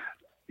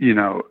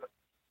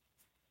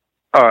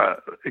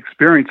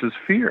 experience is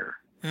fear.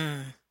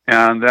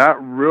 And that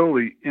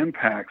really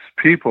impacts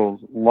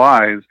people's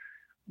lives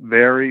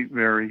very,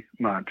 very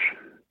much.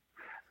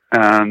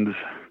 And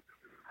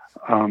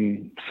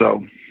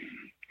so,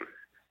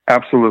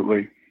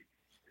 absolutely.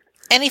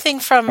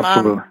 Anything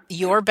from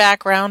your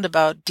background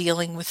about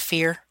dealing with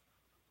fear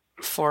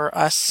for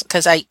us?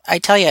 Because I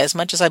tell you, as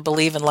much as I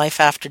believe in life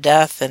after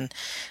death, and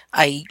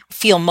I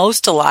feel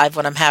most alive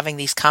when I'm having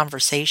these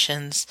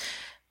conversations,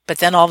 but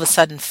then all of a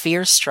sudden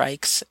fear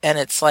strikes, and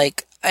it's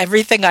like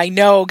everything I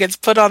know gets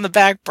put on the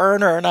back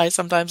burner, and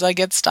sometimes I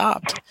get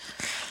stopped.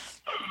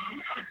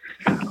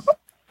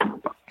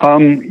 I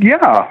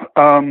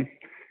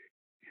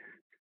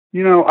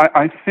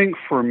think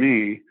for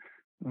me,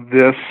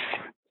 this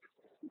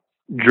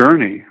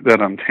journey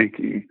that I'm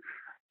taking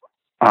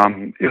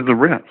is a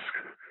risk.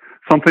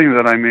 Something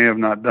that I may have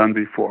not done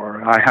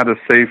before. I had a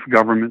safe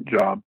government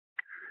job,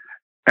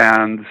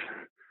 and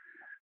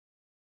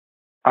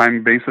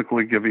I'm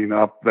basically giving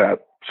up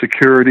that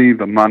security,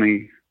 the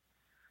money,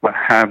 what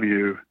have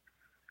you,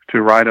 to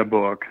write a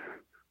book,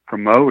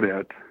 promote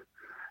it,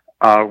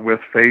 with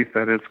faith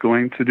that it's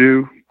going to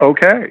do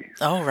okay.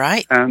 Oh,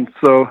 right. And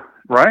so,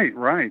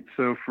 right.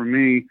 So for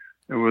me,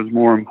 it was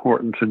more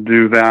important to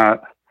do that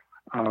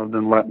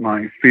than let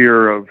my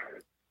fear of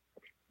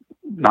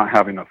not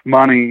having enough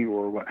money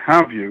or what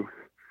have you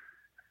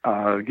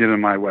get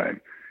in my way.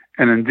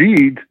 And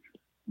indeed,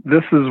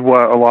 this is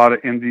what a lot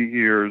of indie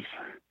ears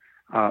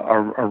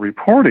are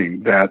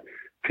reporting, that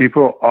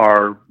people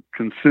are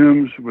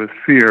consumed with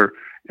fear,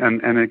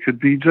 and it could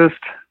be just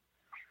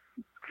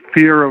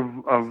fear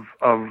of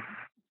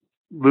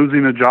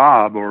losing a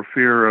job or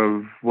fear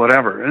of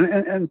whatever.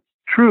 And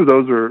true,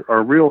 those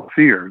are real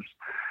fears.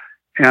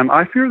 And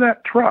I fear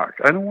that truck.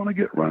 I don't want to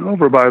get run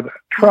over by that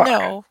truck.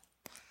 No.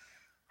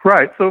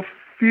 Right. So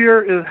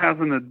fear has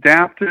an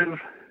adaptive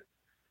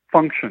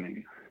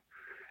functioning,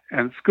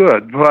 and it's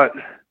good, but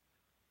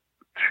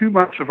too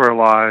much of our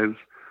lives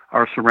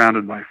are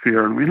surrounded by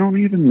fear, and we don't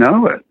even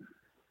know it.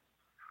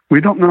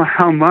 We don't know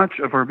how much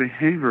of our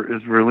behavior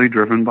is really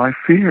driven by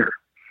fear.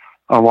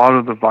 A lot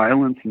of the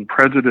violence and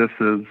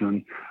prejudices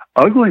and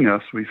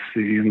ugliness we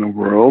see in the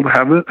world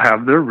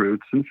have their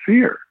roots in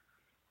fear.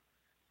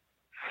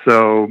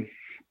 So,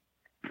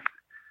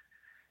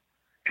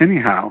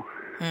 anyhow,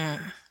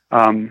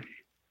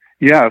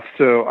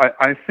 so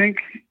I think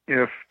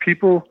if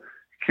people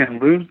can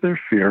lose their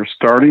fear,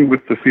 starting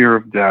with the fear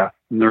of death,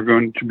 and they're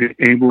going to be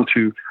able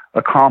to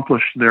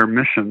accomplish their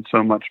mission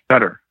so much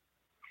better.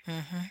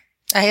 Mm-hmm.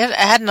 I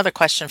had another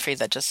question for you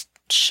that just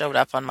showed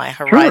up on my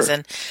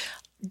horizon. Sure.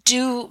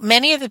 Do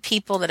many of the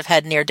people that have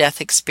had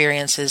near-death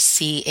experiences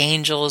see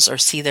angels or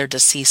see their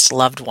deceased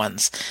loved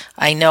ones?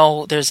 I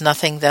know there's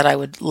nothing that I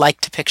would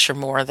like to picture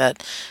more,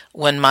 that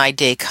when my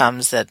day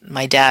comes, that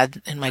my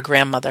dad and my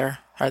grandmother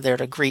are there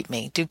to greet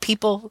me. Do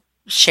people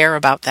share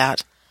about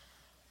that?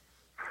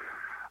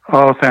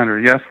 Oh,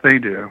 Sandra, yes, they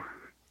do.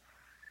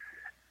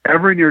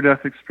 Every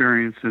near-death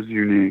experience is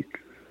unique.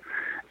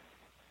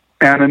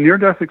 And a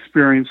near-death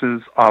experience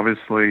is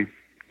obviously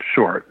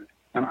short.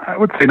 And I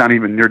would say not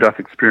even near-death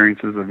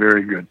experience is a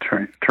very good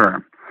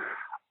term.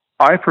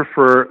 I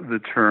prefer the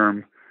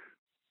term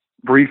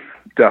brief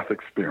death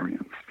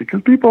experience,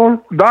 because people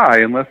die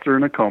unless they're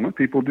in a coma.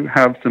 People do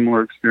have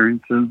similar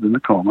experiences in a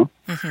coma.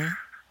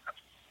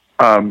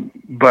 Mm-hmm.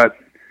 But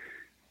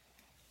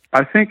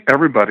I think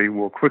everybody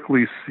will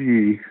quickly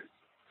see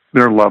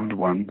their loved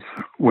ones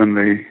when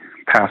they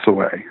pass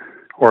away,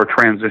 or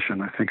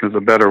transition, I think is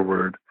a better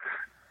word.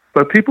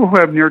 But people who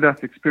have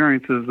near-death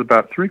experiences,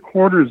 about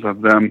 3/4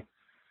 of them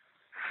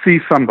see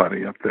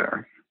somebody up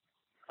there.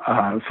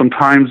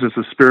 Sometimes it's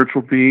a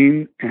spiritual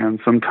being,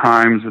 and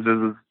sometimes it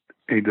is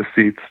a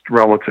deceased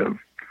relative.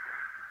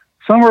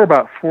 Somewhere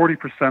about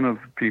 40% of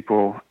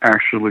people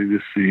actually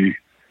see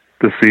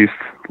deceased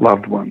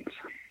loved ones.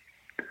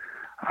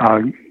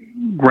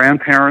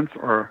 Grandparents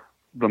are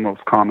the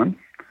most common.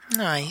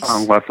 Nice.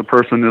 Unless a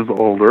person is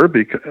older,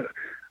 because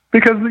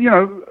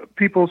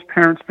people's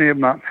parents may have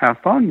not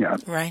passed on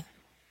yet. Right.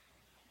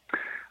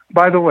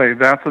 By the way,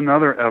 that's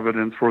another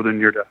evidence for the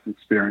near-death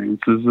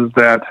experiences, is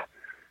that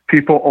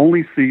people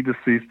only see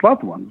deceased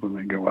loved ones when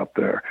they go up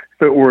there.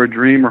 If it were a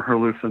dream or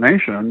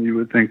hallucination, you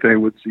would think they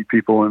would see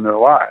people in their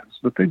lives,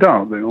 but they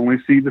don't. They only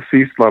see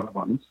deceased loved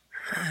ones.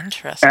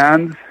 Interesting.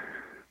 And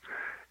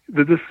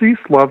the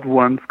deceased loved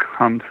ones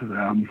come to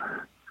them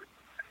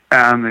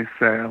and they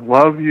say, I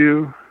love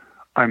you,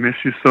 I miss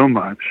you so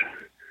much,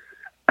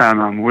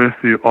 and I'm with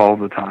you all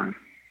the time.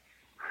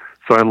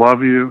 So I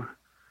love you,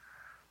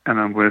 and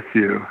I'm with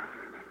you,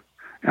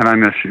 and I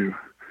miss you.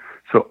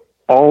 So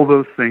all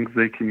those things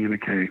they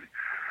communicate.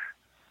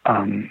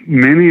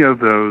 Many of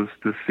those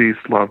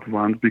deceased loved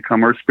ones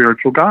become our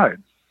spiritual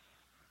guides,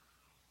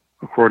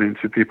 according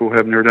to people who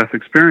have near-death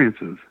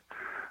experiences.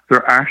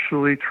 They're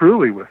actually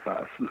truly with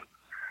us.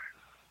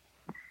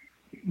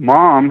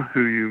 Mom,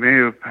 who you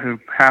may have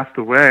passed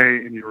away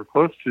and you were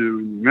close to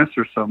and you miss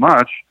her so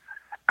much,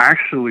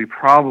 actually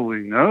probably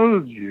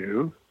knows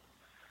you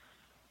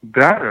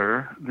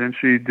better than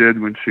she did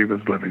when she was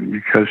living,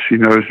 because she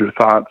knows your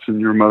thoughts and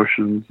your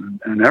emotions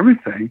and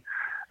everything,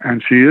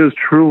 and she is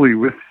truly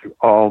with you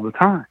all the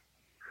time.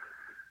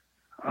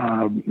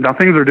 Now,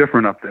 things are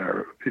different up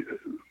there.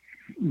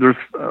 There's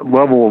a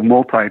level of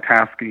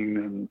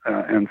multitasking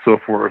and so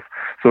forth,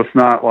 so it's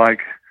not like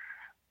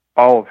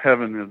all of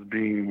heaven is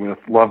being with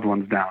loved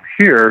ones down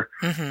here,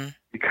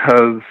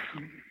 because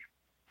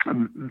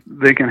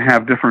they can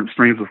have different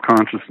streams of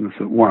consciousness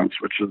at once,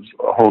 which is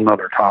a whole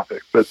nother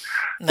topic. But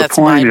that's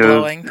the point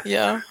mind-blowing. is,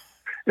 yeah,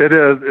 it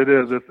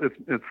is.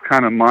 It's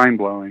kind of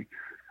mind-blowing.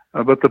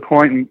 But the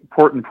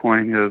important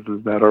point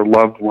is that our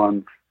loved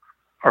ones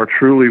are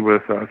truly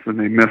with us, and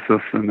they miss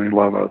us, and they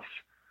love us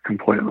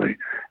completely.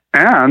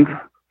 And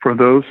for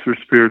those who are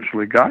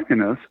spiritually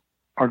guiding us,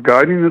 are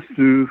guiding us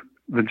through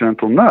the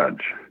gentle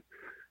nudge.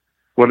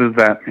 What does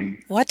that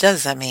mean? What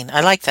does that mean?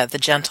 I like that, the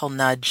gentle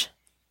nudge.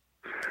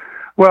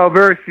 Well,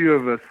 very few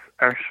of us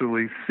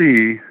actually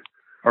see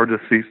our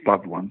deceased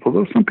loved ones,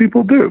 although some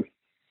people do.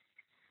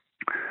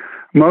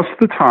 Most of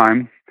the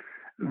time,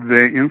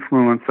 they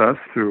influence us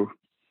through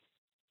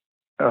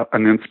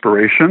an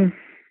inspiration,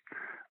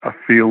 a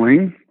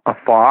feeling, a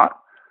thought,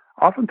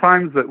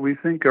 oftentimes that we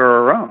think are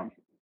our own.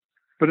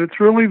 But it's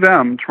really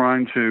them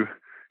trying to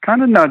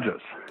kind of nudge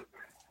us.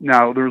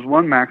 Now, there's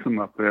one maxim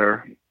up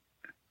there,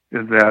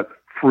 is that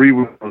free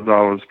will is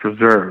always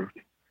preserved.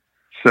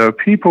 So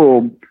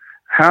people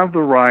have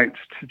the right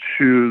to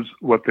choose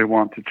what they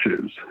want to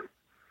choose.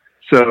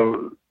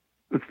 So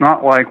it's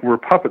not like we're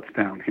puppets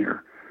down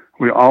here.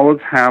 We always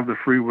have the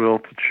free will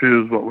to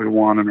choose what we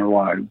want in our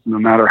lives, no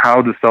matter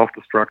how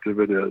self-destructive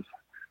it is.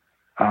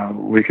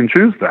 We can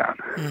choose that.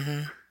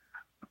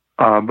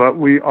 But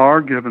we are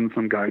given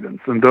some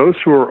guidance, and those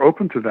who are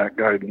open to that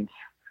guidance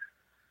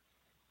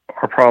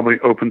are probably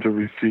open to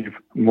receive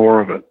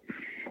more of it.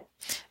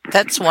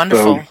 That's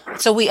wonderful.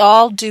 So we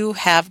all do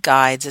have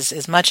guides.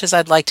 As much as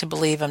I'd like to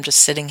believe I'm just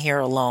sitting here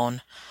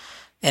alone,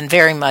 and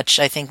very much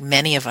I think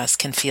many of us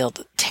can feel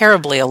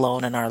terribly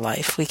alone in our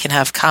life. We can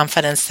have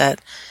confidence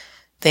that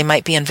they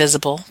might be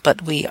invisible,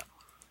 but we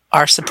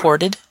are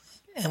supported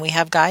and we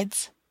have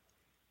guides.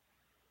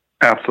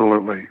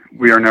 Absolutely.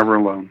 We are never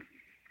alone.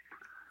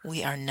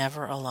 We are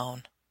never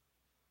alone.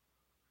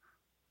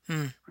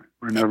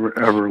 We're never,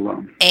 ever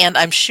alone. And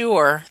I'm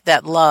sure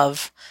that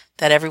love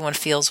that everyone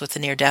feels with the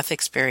near-death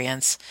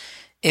experience,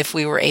 if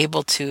we were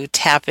able to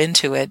tap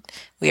into it,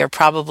 we are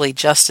probably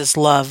just as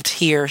loved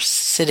here,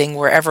 sitting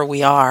wherever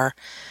we are,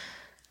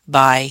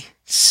 by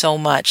so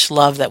much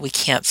love that we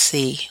can't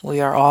see. We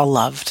are all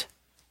loved.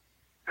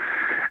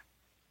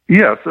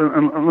 Yes,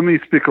 and let me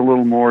speak a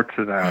little more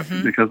to that,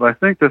 because I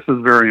think this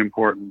is very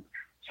important.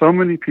 So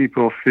many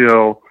people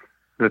feel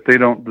that they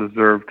don't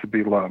deserve to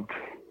be loved.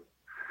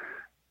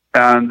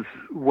 And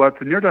what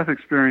the near-death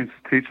experience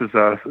teaches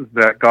us is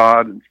that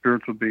God and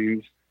spiritual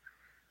beings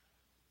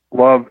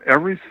love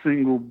every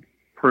single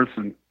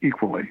person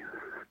equally.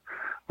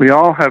 We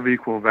all have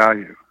equal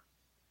value.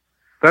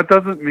 That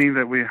doesn't mean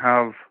that we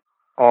have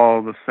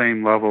all the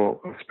same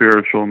level of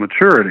spiritual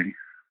maturity.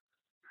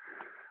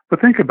 But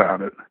think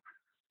about it.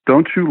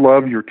 Don't you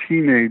love your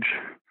teenage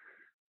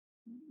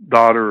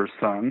daughter or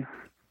son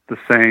the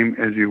same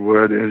as you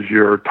would as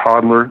your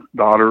toddler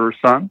daughter or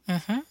son?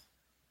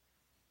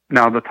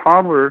 Now, the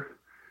toddler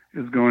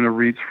is going to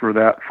reach for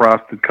that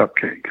frosted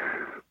cupcake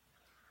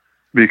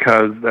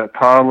because that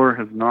toddler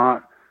has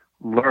not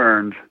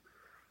learned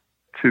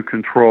to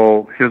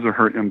control his or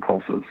her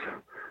impulses.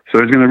 So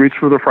he's going to reach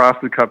for the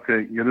frosted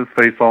cupcake, get his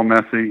face all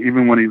messy,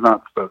 even when he's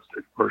not supposed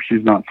to, or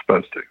she's not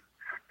supposed to.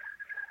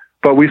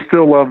 But we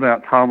still love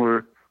that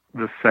toddler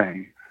the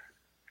same,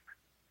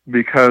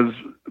 because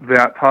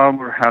that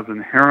toddler has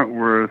inherent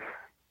worth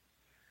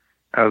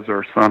as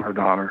our son or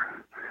daughter.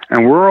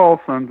 And we're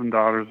all sons and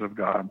daughters of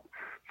God.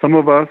 Some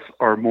of us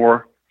are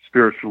more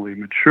spiritually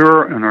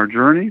mature in our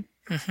journey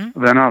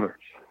than others.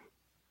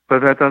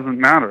 But that doesn't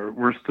matter.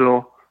 We're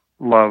still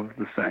loved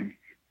the same.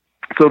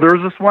 So there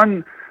was this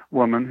one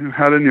woman who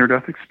had a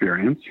near-death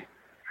experience,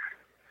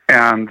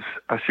 and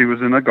she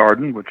was in a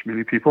garden, which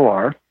many people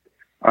are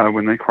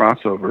when they cross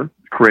over,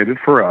 created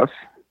for us.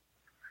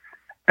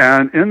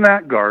 And in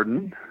that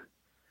garden,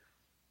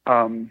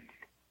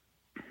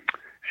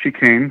 she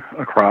came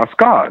across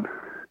God.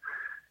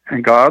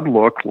 And God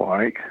looked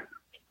like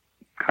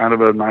kind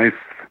of a nice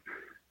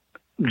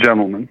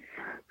gentleman.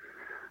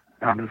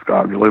 Now, does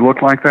God really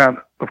look like that?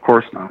 Of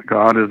course not.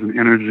 God is an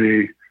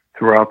energy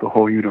throughout the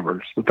whole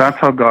universe. But that's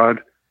how God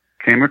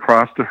came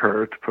across to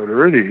her to put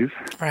her at ease,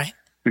 right,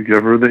 to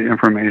give her the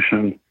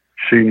information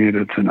she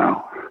needed to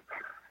know.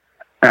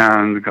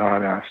 And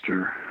God asked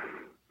her,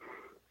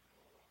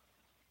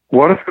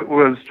 what if it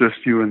was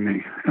just you and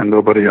me and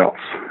nobody else?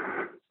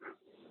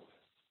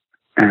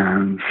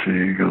 And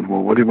she goes,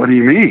 well, what do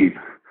you mean?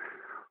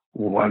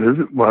 What is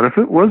it? What if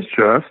it was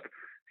just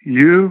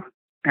you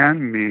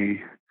and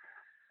me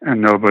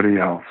and nobody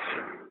else?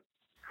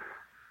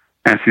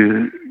 And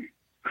she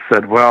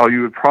said, well,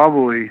 you would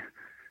probably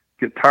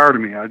get tired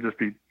of me. I'd just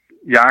be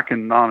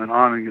yakking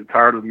on and get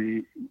tired of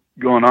me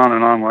going on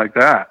and on like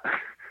that.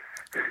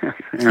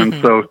 And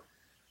so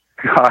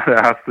God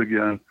asked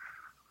again,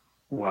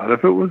 what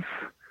if it was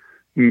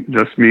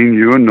just me and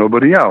you and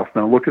nobody else?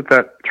 Now look at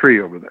that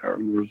tree over there.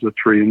 There was a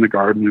tree in the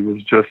garden. It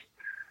was just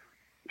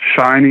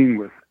shining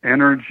with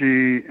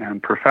energy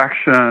and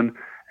perfection,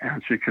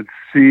 and she could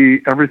see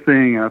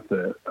everything at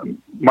the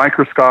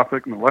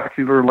microscopic,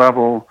 molecular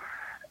level.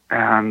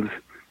 And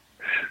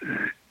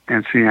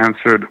she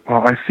answered,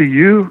 well, I see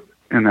you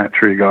in that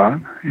tree,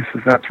 God. He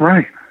says, that's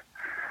right.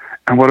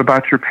 And what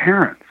about your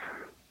parents?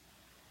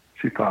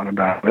 She thought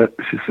about it.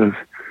 She says,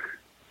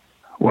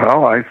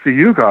 well, I see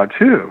you, God,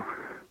 too.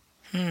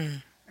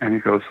 And he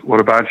goes, what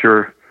about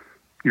your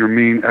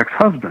mean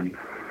ex-husband?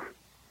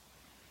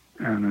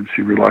 And then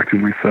she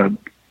reluctantly said,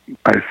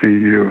 I see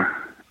you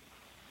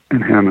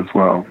in him as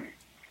well.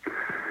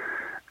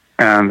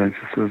 And then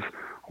she says,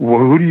 well,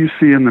 who do you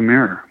see in the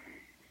mirror?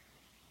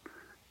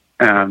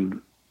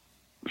 And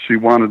she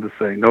wanted to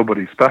say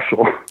nobody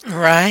special.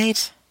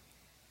 Right.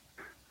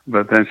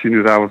 But then she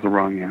knew that was the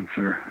wrong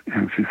answer.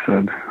 And she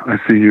said, I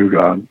see you,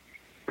 God.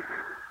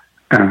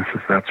 And I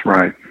says, that's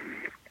right.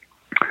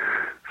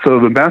 So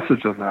the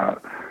message of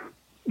that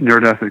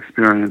near-death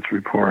experience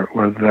report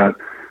was that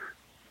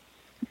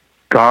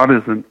God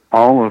is in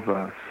all of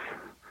us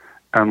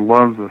and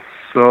loves us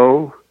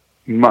so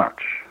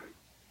much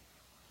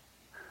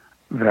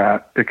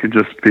that it could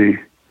just be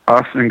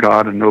us and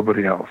God and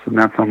nobody else. And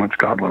that's how much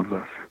God loves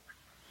us.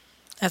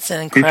 That's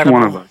incredible. Each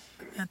one of us.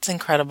 That's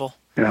incredible.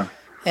 Yeah.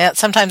 Yeah,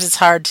 sometimes it's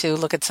hard to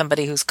look at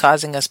somebody who's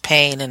causing us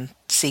pain and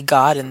see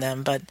God in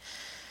them. But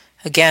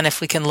again, if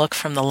we can look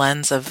from the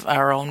lens of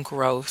our own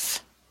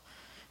growth.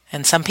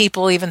 And some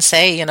people even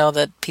say,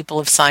 that people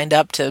have signed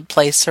up to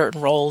play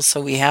certain roles, so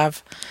we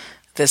have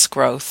this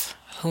growth.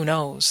 Who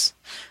knows?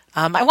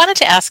 I wanted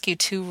to ask you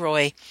too,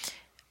 Roy,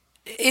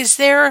 is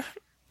there,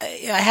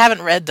 I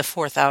haven't read the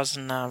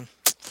 4,000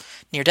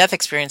 near-death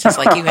experiences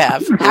like you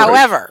have. Right.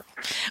 However,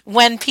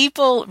 when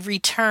people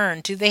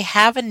return, do they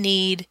have a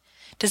need,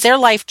 does their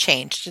life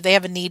change? Do they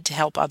have a need to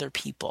help other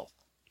people?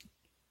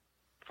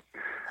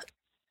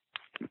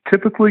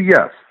 Typically,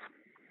 yes.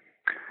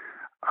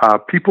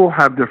 People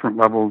have different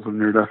levels of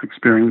near-death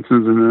experiences,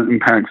 and it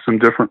impacts them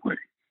differently.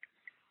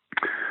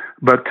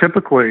 But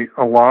typically,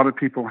 a lot of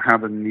people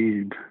have a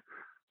need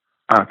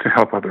to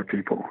help other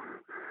people,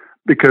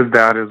 because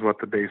that is what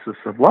the basis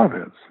of love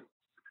is.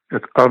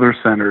 It's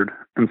other-centered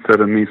instead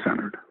of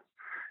me-centered.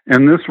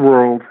 In this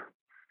world,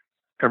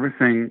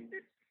 everything,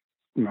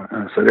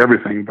 I said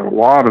everything, but a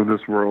lot of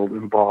this world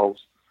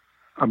involves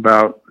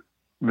about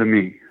the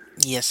me.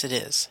 Yes, it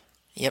is.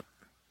 Yep.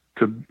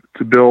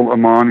 To build a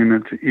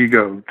monument to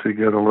ego to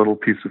get a little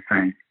piece of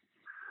fame.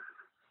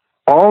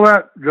 All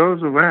that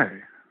goes away.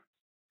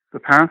 The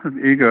path of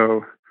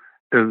ego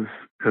is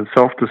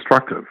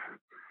self-destructive,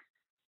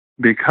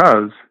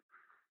 because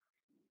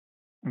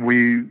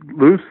we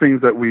lose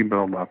things that we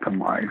build up in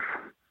life.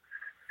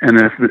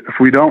 And if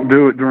we don't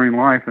do it during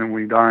life, then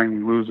we die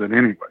and we lose it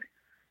anyway.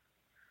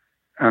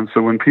 And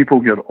so when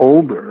people get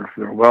older, if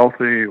they're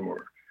wealthy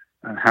or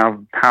and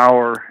have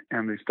power,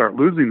 and they start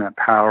losing that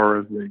power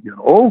as they get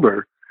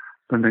older,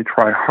 then they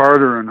try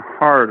harder and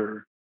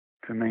harder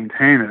to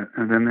maintain it.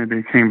 And then they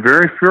became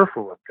very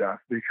fearful of death,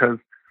 because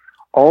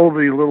all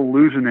the little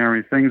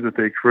illusionary things that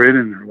they create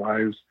in their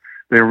lives,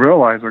 they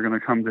realize are going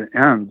to come to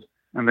end.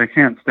 And they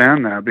can't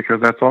stand that,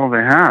 because that's all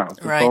they have.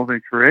 That's right. all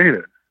they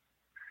created.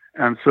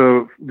 And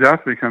so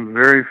death becomes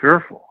very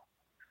fearful.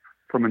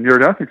 from a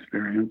near-death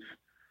experience,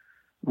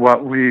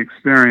 what we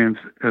experience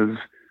is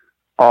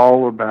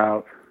all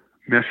about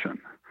mission,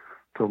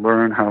 to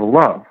learn how to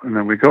love. And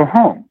then we go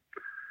home.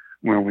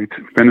 When we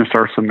finish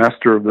our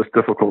semester of this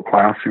difficult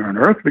class here on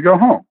Earth, we go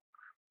home.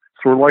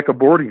 So we're like a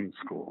boarding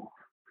school.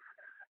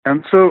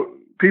 And so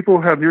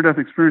people who have near-death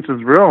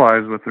experiences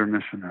realize what their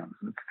mission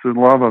is. It's to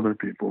love other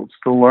people. It's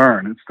to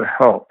learn. It's to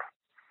help.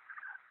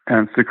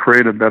 And it's to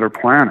create a better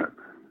planet.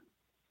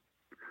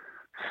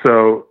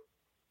 So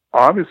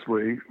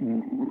obviously,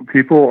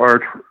 people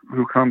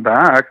who come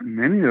back,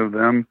 many of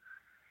them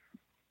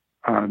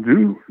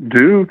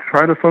do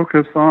try to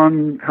focus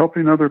on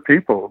helping other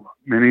people.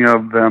 Many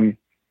of them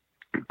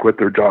quit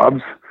their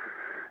jobs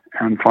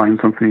and find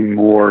something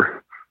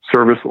more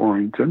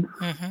service-oriented.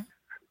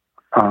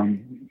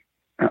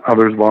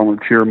 Others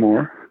volunteer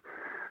more.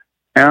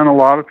 And a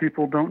lot of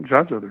people don't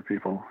judge other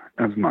people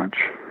as much.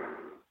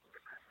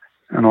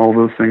 And all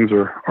those things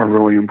are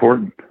really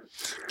important.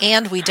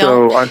 And we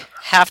don't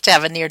have to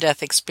have a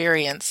near-death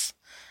experience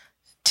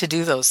to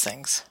do those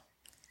things.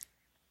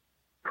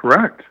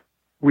 Correct.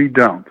 We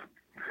don't.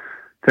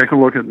 Take a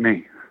look at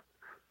me.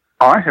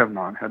 I have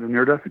not had a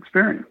near-death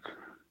experience.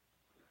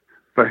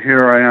 But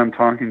here I am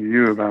talking to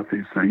you about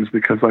these things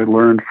because I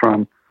learned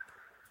from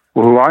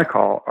who I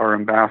call our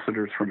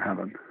ambassadors from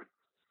heaven.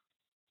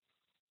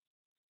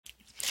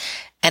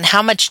 And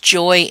how much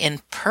joy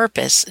and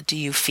purpose do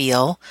you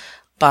feel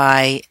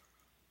by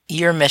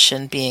your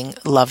mission being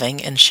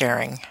loving and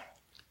sharing?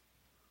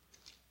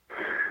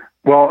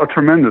 Well, a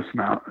tremendous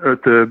amount.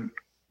 At the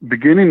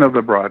beginning of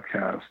the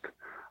broadcast,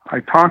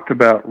 I talked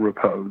about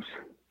repose.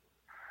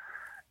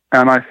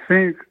 And I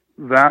think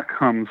that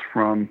comes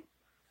from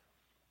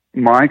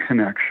my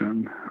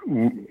connection,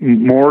 being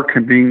more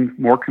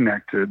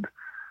connected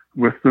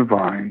with the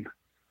divine,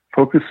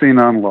 focusing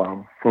on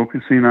love,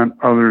 focusing on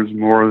others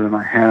more than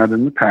I had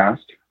in the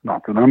past.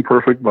 Not that I'm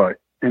perfect by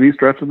any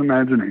stretch of the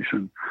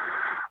imagination,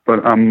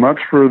 but I'm much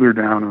further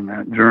down on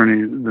that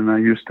journey than I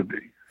used to be.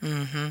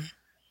 Mm-hmm.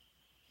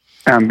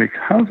 And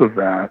because of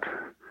that,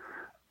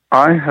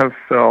 I have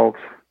felt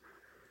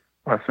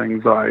less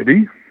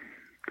anxiety,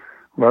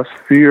 less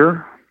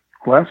fear,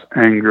 less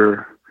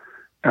anger,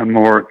 and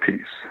more at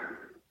peace.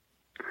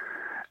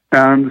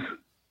 And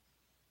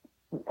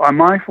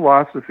my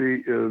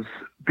philosophy is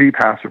be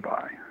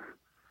passerby.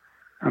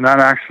 And that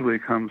actually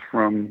comes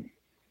from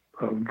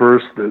a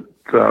verse that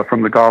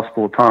from the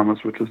Gospel of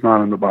Thomas, which is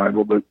not in the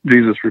Bible, but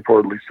Jesus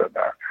reportedly said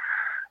that.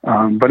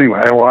 But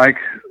anyway, I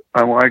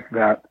like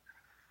that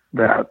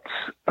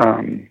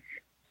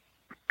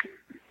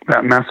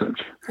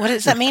message. What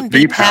does that mean?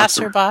 Be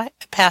passerby?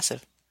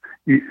 Passive.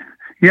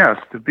 Yes,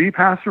 to be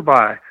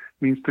passerby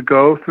means to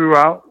go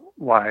throughout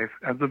life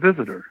as a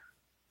visitor.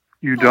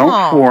 You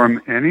don't form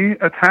any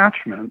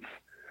attachments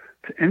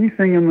to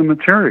anything in the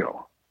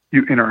material.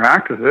 You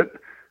interact with it.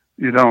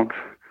 You don't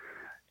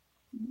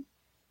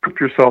put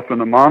yourself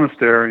in a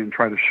monastery and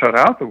try to shut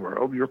out the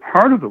world. You're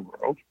part of the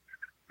world,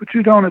 but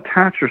you don't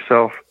attach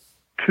yourself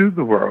to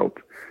the world.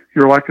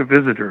 You're like a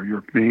visitor.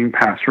 You're being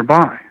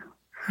passerby.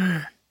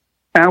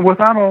 And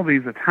without all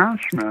these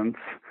attachments,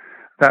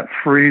 that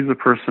frees a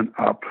person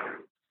up,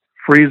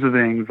 frees of the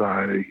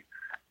anxiety,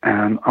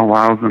 and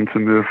allows them to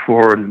move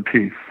forward in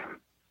peace,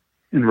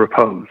 in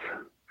repose.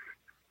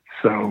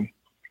 So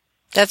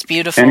that's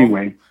beautiful.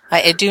 Anyway,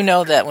 I do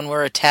know that when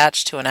we're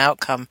attached to an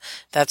outcome,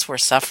 that's where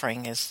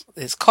suffering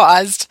is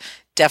caused.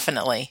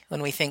 Definitely,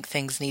 when we think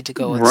things need to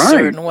go a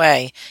certain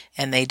way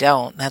and they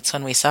don't, that's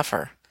when we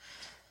suffer.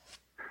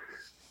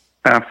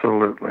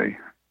 Absolutely.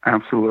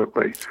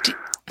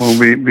 When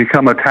we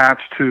become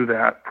attached to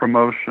that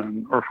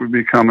promotion, or if we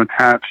become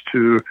attached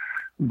to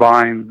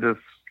buying this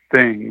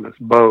thing, this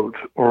boat,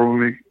 or when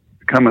we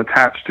become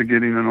attached to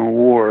getting an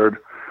award,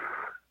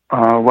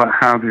 what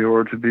have you,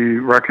 or to be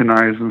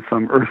recognized in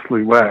some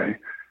earthly way.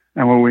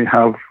 And when we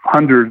have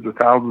hundreds of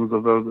thousands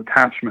of those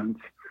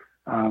attachments,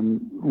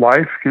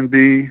 life can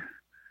be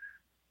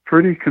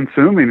pretty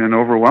consuming and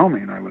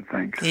overwhelming, I would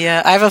think.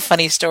 Yeah, I have a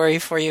funny story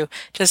for you.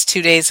 Just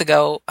 2 days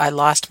ago, I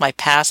lost my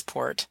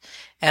passport,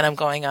 and I'm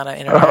going on an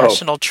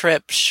international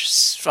trip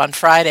on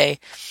Friday.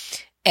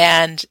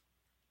 And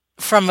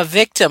from a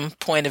victim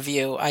point of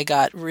view, I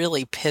got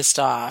really pissed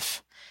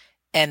off,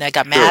 and I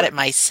got mad at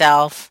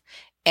myself,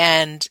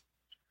 and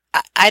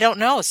I don't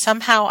know,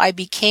 somehow I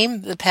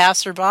became the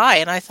passerby,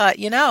 and I thought,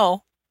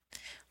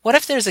 what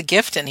if there's a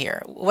gift in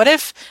here? What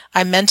if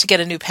I meant to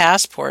get a new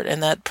passport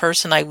and that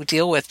person I would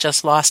deal with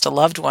just lost a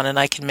loved one and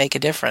I can make a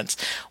difference?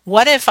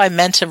 What if I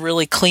meant to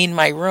really clean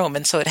my room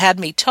and so it had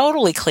me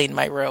totally clean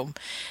my room?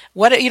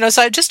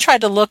 So I just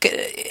tried to look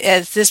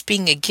at this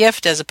being a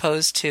gift as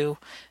opposed to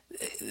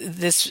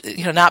this,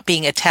 not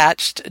being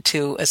attached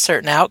to a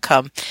certain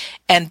outcome.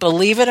 And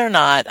believe it or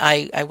not,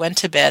 I went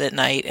to bed at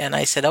night and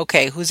I said,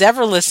 okay, who's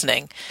ever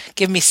listening,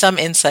 give me some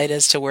insight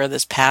as to where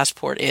this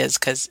passport is,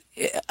 because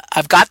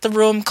I've got the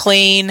room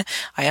clean.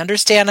 I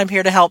understand I'm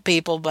here to help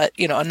people, but,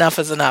 enough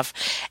is enough.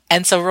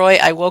 And so, Roy,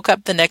 I woke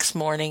up the next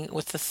morning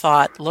with the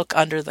thought, look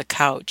under the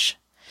couch.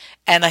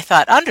 And I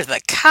thought, under the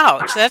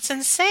couch? That's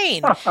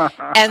insane.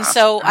 And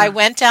so I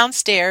went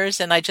downstairs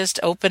and I just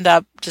opened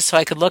up just so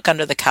I could look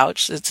under the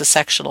couch. It's a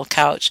sectional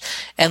couch.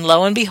 And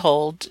lo and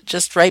behold,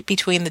 just right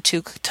between the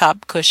two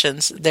top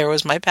cushions, there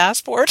was my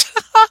passport.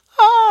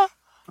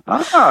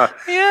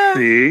 Yeah.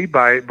 See,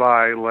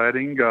 by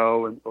letting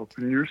go and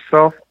opening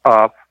yourself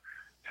up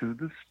to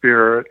the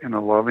Spirit in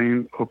a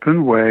loving,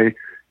 open way,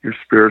 your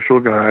spiritual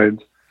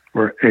guides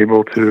were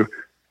able to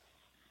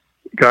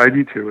guide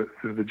you to it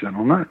through the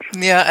gentle nudge.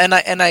 Yeah,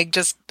 and I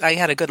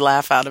had a good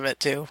laugh out of it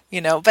too,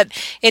 but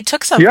it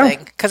took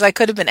something because I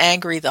could have been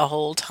angry the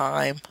whole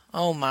time.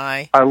 Oh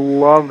my. I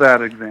love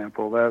that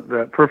example.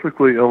 That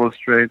perfectly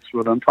illustrates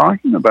what I'm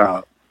talking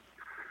about.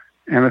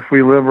 And if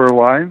we live our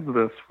lives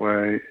this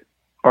way,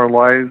 our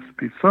lives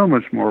be so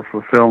much more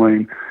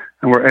fulfilling,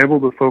 and we're able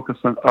to focus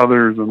on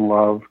others in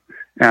love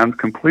and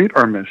complete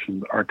our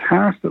mission, our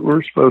task that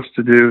we're supposed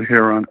to do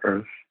here on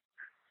earth.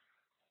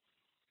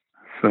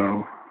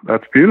 So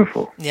that's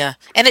beautiful. Yeah.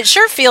 And it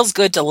sure feels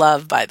good to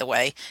love, by the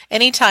way.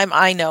 Anytime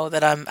I know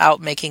that I'm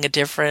out making a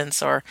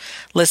difference or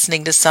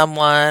listening to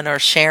someone or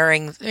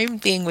sharing, even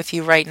being with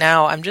you right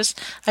now,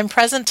 I'm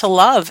present to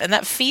love, and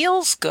that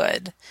feels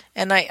good.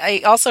 And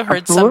I also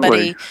heard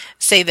somebody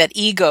say that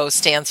ego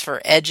stands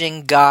for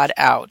edging God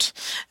out.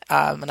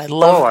 And I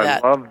love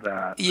that. I love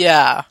that.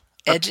 Yeah.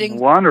 That's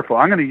wonderful.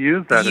 I'm going to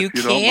use that if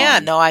you don't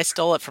mind. No, I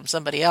stole it from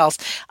somebody else.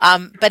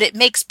 But it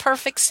makes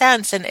perfect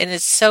sense, and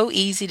it's so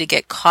easy to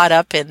get caught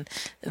up in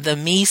the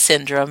me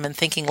syndrome and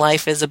thinking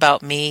life is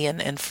about me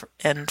and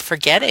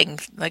forgetting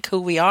like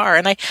who we are.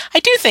 And I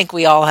do think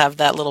we all have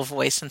that little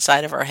voice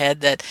inside of our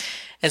head that,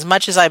 as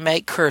much as I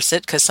might curse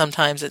it, because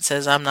sometimes it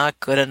says I'm not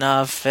good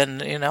enough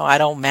and, I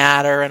don't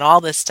matter and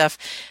all this stuff,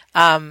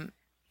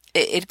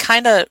 it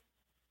kind of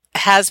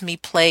has me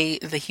play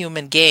the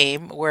human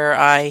game where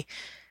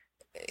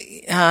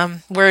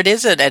where it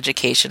is an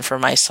education for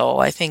my soul.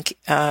 I think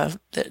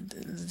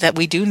that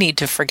we do need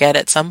to forget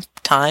it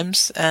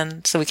sometimes,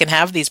 and so we can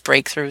have these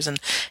breakthroughs and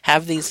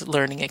have these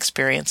learning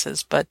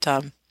experiences. But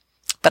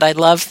I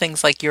love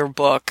things like your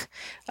book,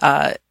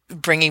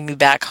 bringing me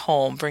back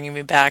home, bringing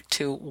me back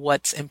to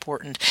what's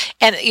important.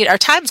 And our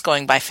time's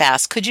going by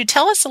fast. Could you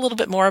tell us a little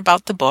bit more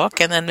about the book,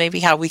 and then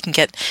maybe how we can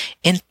get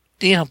in,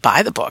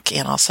 buy the book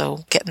and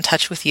also get in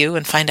touch with you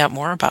and find out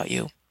more about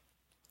you?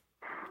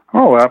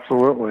 Oh,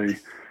 absolutely.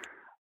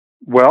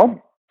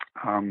 Well,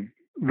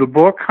 the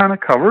book kind of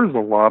covers a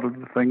lot of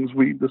the things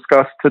we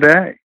discussed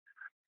today.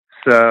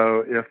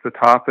 So if the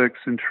topics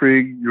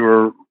intrigue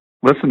your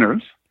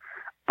listeners,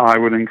 I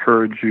would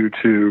encourage you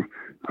to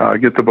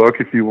get the book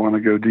if you want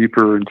to go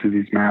deeper into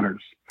these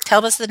matters.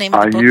 Tell us the name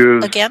of the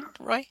book again,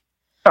 Roy.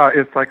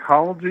 It's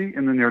Psychology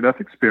in the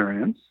Near-Death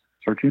Experience,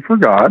 Searching for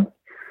God,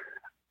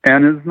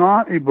 and is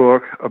not a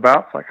book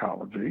about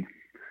psychology.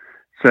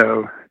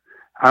 So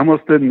I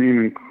almost didn't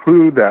even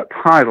include that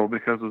title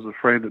because I was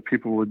afraid that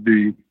people would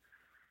be,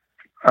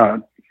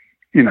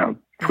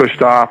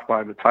 pushed off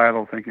by the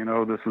title thinking,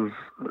 oh, this is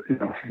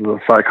a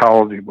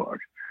psychology book.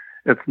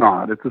 It's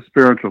not. It's a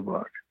spiritual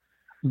book.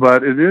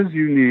 But it is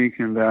unique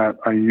in that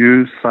I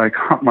use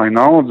my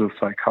knowledge of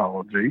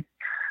psychology,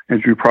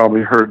 as you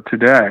probably heard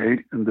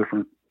today in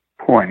different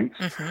points,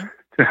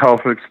 to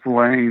help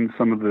explain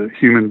some of the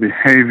human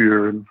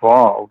behavior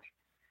involved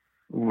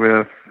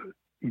with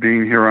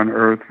being here on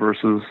Earth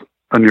versus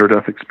a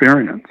near-death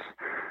experience.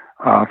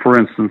 For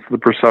instance, the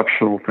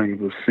perceptual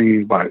things of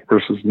seeing by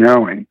versus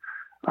knowing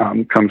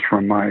comes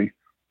from my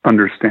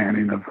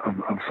understanding of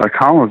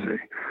psychology.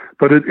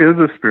 But it is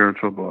a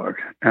spiritual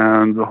book,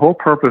 and the whole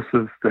purpose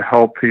is to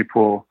help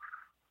people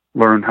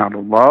learn how to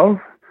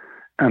love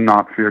and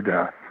not fear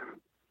death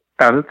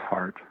at its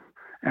heart,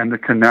 and to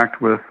connect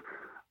with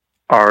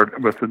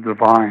the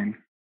divine.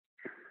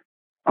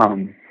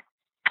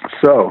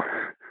 So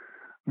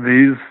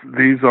these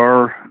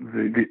are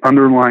the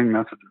underlying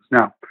messages.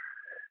 Now,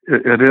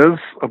 it is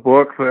a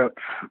book that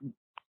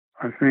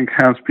I think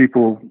has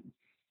people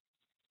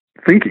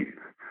thinking.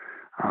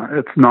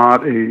 It's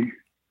not a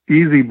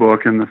easy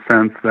book in the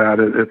sense that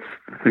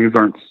things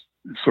aren't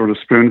sort of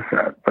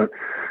spoon-fed. But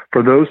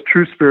for those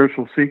true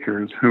spiritual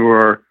seekers who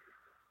are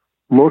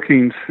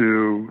looking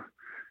to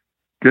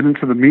get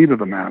into the meat of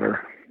the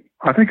matter,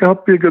 I think it'll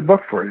be a good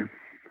book for you.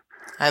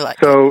 I like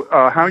it. So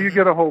how you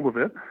get a hold of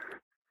it,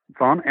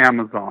 it's on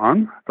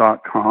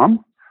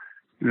Amazon.com.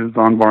 It is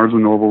on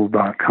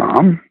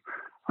BarnesandNobles.com.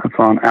 It's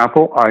on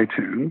Apple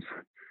iTunes.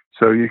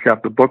 So you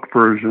have the book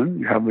version,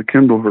 you have the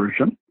Kindle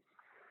version.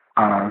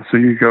 So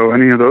you go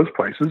any of those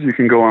places. You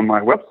can go on my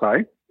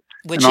website.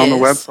 Which and on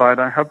the website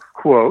I have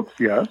quotes,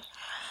 yes.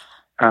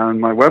 And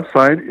my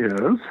website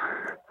is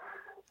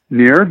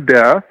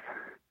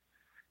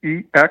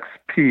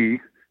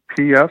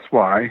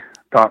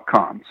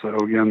neardeathexppsy.com. So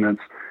again,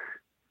 that's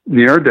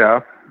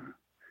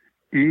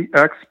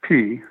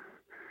neardeathexppsy.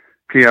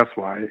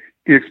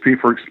 EXP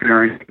for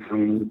experience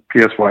and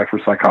PSY for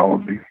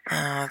psychology. Oh,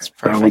 that's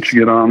perfect. Once you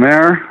get on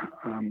there,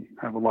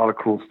 have a lot of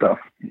cool stuff,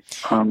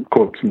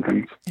 quotes and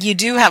things. You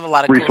do have a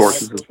lot of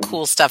resources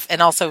cool stuff.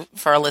 And also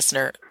for our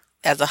listener,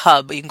 as a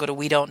hub, you can go to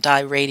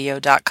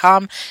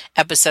WeDon'tDieRadio.com,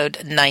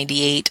 episode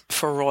 98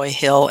 for Roy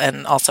Hill.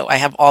 And also I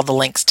have all the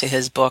links to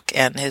his book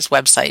and his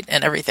website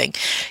and everything.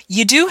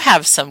 You do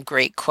have some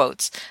great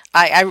quotes.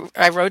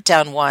 I wrote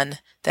down one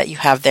that you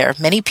have there.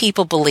 Many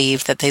people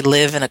believe that they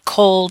live in a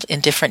cold,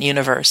 indifferent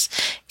universe.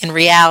 In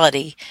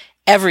reality,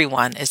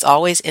 everyone is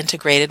always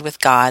integrated with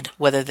God,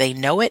 whether they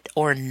know it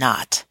or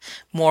not.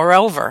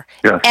 Moreover,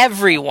 Yes.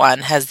 everyone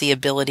has the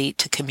ability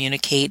to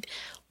communicate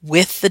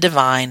with the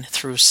divine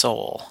through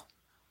soul.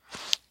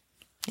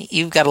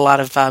 You've got a lot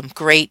of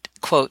great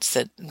quotes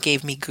that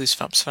gave me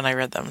goosebumps when I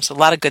read them. So a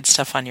lot of good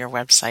stuff on your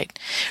website.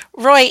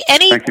 Roy,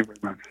 Thank you very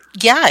much.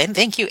 Yeah, and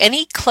thank you.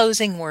 Any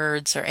closing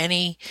words or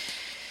any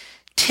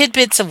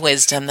tidbits of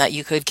wisdom that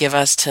you could give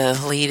us to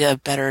lead a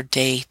better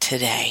day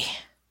today?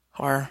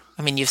 Or,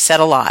 I mean, you've said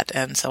a lot,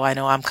 and so I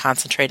know I'm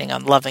concentrating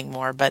on loving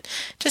more, but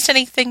just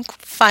anything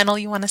final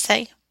you want to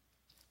say?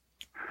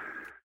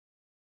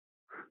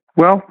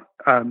 Well,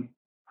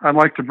 I'd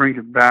like to bring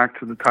it back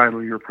to the title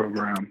of your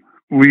program,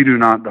 We Do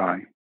Not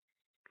Die.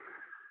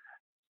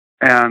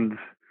 And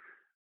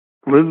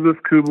Elizabeth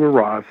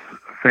Kubler-Ross,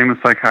 a famous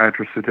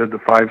psychiatrist who did the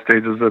 5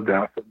 stages of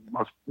death,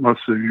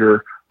 most of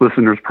your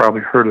listeners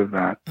probably heard of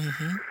that.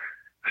 Mm-hmm.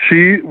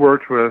 She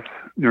worked with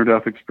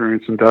near-death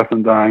experience and death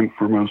and dying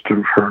for most of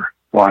her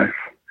life.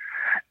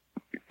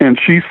 And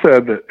she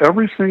said that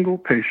every single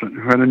patient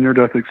who had a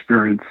near-death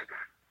experience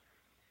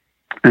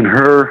in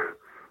her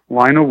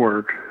line of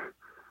work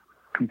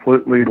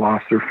completely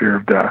lost their fear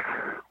of death,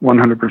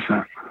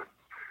 100%.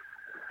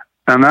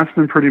 And that's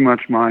been pretty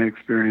much my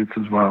experience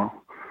as well.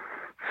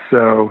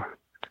 So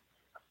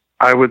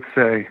I would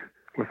say,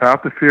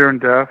 without the fear and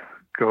death,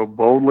 go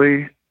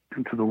boldly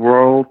into the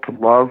world to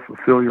love,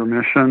 fulfill your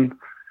mission,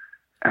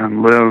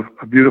 and live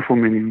a beautiful,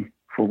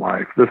 meaningful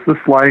life. This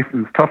life,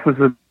 as tough as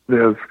it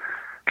is,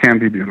 can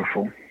be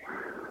beautiful.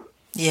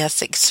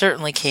 Yes, it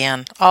certainly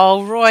can.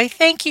 Oh, Roy,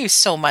 thank you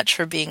so much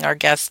for being our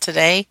guest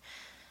today.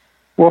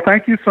 Well,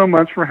 thank you so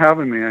much for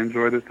having me. I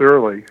enjoyed it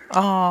thoroughly.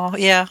 Oh,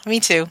 yeah,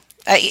 me too.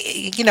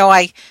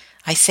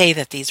 I say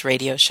that these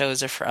radio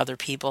shows are for other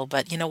people,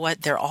 but you know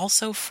what? They're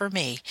also for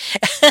me.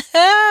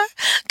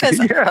 Because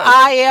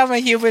I am a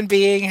human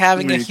being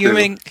having a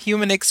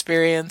human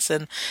experience.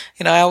 And,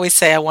 I always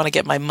say I want to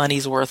get my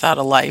money's worth out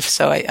of life.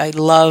 So I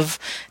love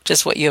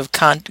just what you have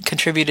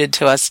contributed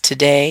to us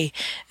today,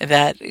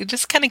 that it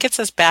just kind of gets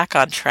us back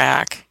on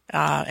track.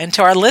 And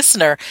to our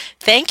listener,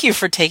 thank you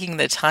for taking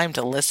the time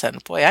to listen.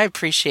 Boy, I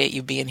appreciate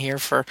you being here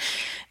for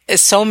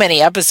so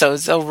many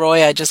episodes. Oh,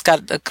 Roy, I just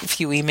got a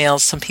few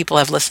emails. Some people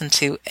have listened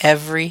to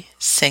every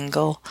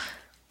single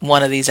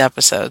one of these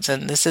episodes,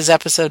 and this is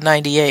episode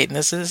 98, and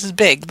this is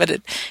big, but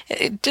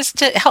it just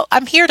to help.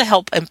 I'm here to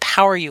help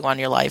empower you on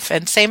your life,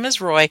 and same as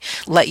Roy,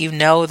 let you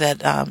know that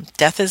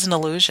death is an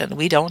illusion.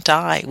 We don't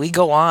die. We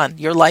go on.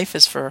 Your life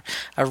is for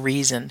a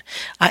reason.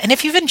 And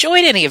if you've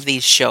enjoyed any of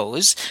these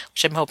shows,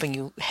 which I'm hoping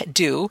you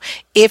do,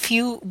 if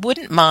you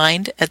wouldn't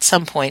mind at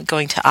some point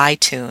going to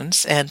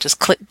iTunes and just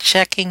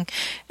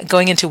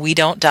going into We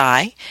Don't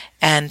Die,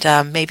 and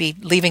maybe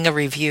leaving a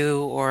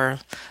review or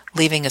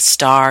leaving a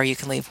star. You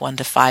can leave 1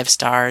 to 5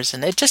 stars,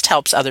 and it just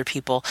helps other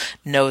people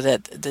know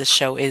that this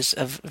show is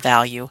of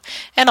value.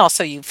 And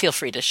also, you feel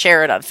free to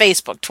share it on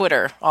Facebook,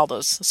 Twitter, all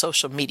those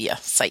social media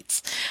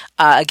sites.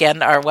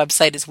 Again, our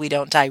website is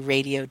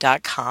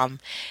WeDon'tDieRadio.com.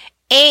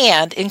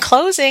 And in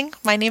closing,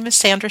 my name is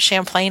Sandra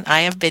Champlain.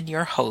 I have been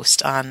your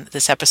host on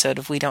this episode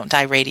of We Don't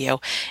Die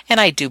Radio, and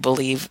I do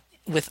believe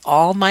with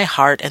all my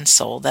heart and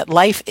soul that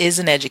life is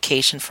an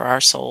education for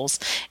our souls,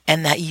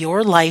 and that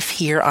your life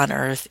here on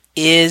earth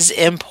is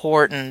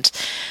important.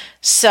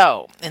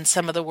 So, in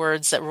some of the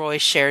words that Roy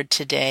shared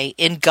today,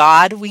 in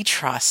God we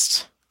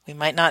trust. We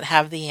might not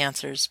have the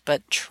answers,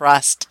 but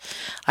trust.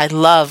 I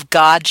love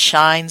God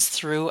shines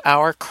through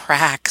our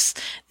cracks.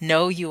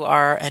 Know you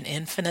are an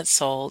infinite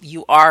soul.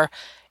 You are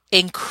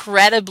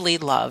incredibly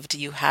loved.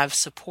 You have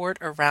support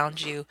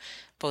around you,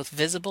 both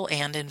visible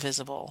and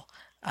invisible.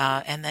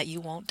 And that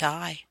you won't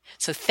die.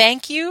 So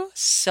thank you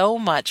so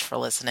much for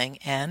listening,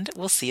 and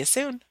we'll see you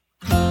soon.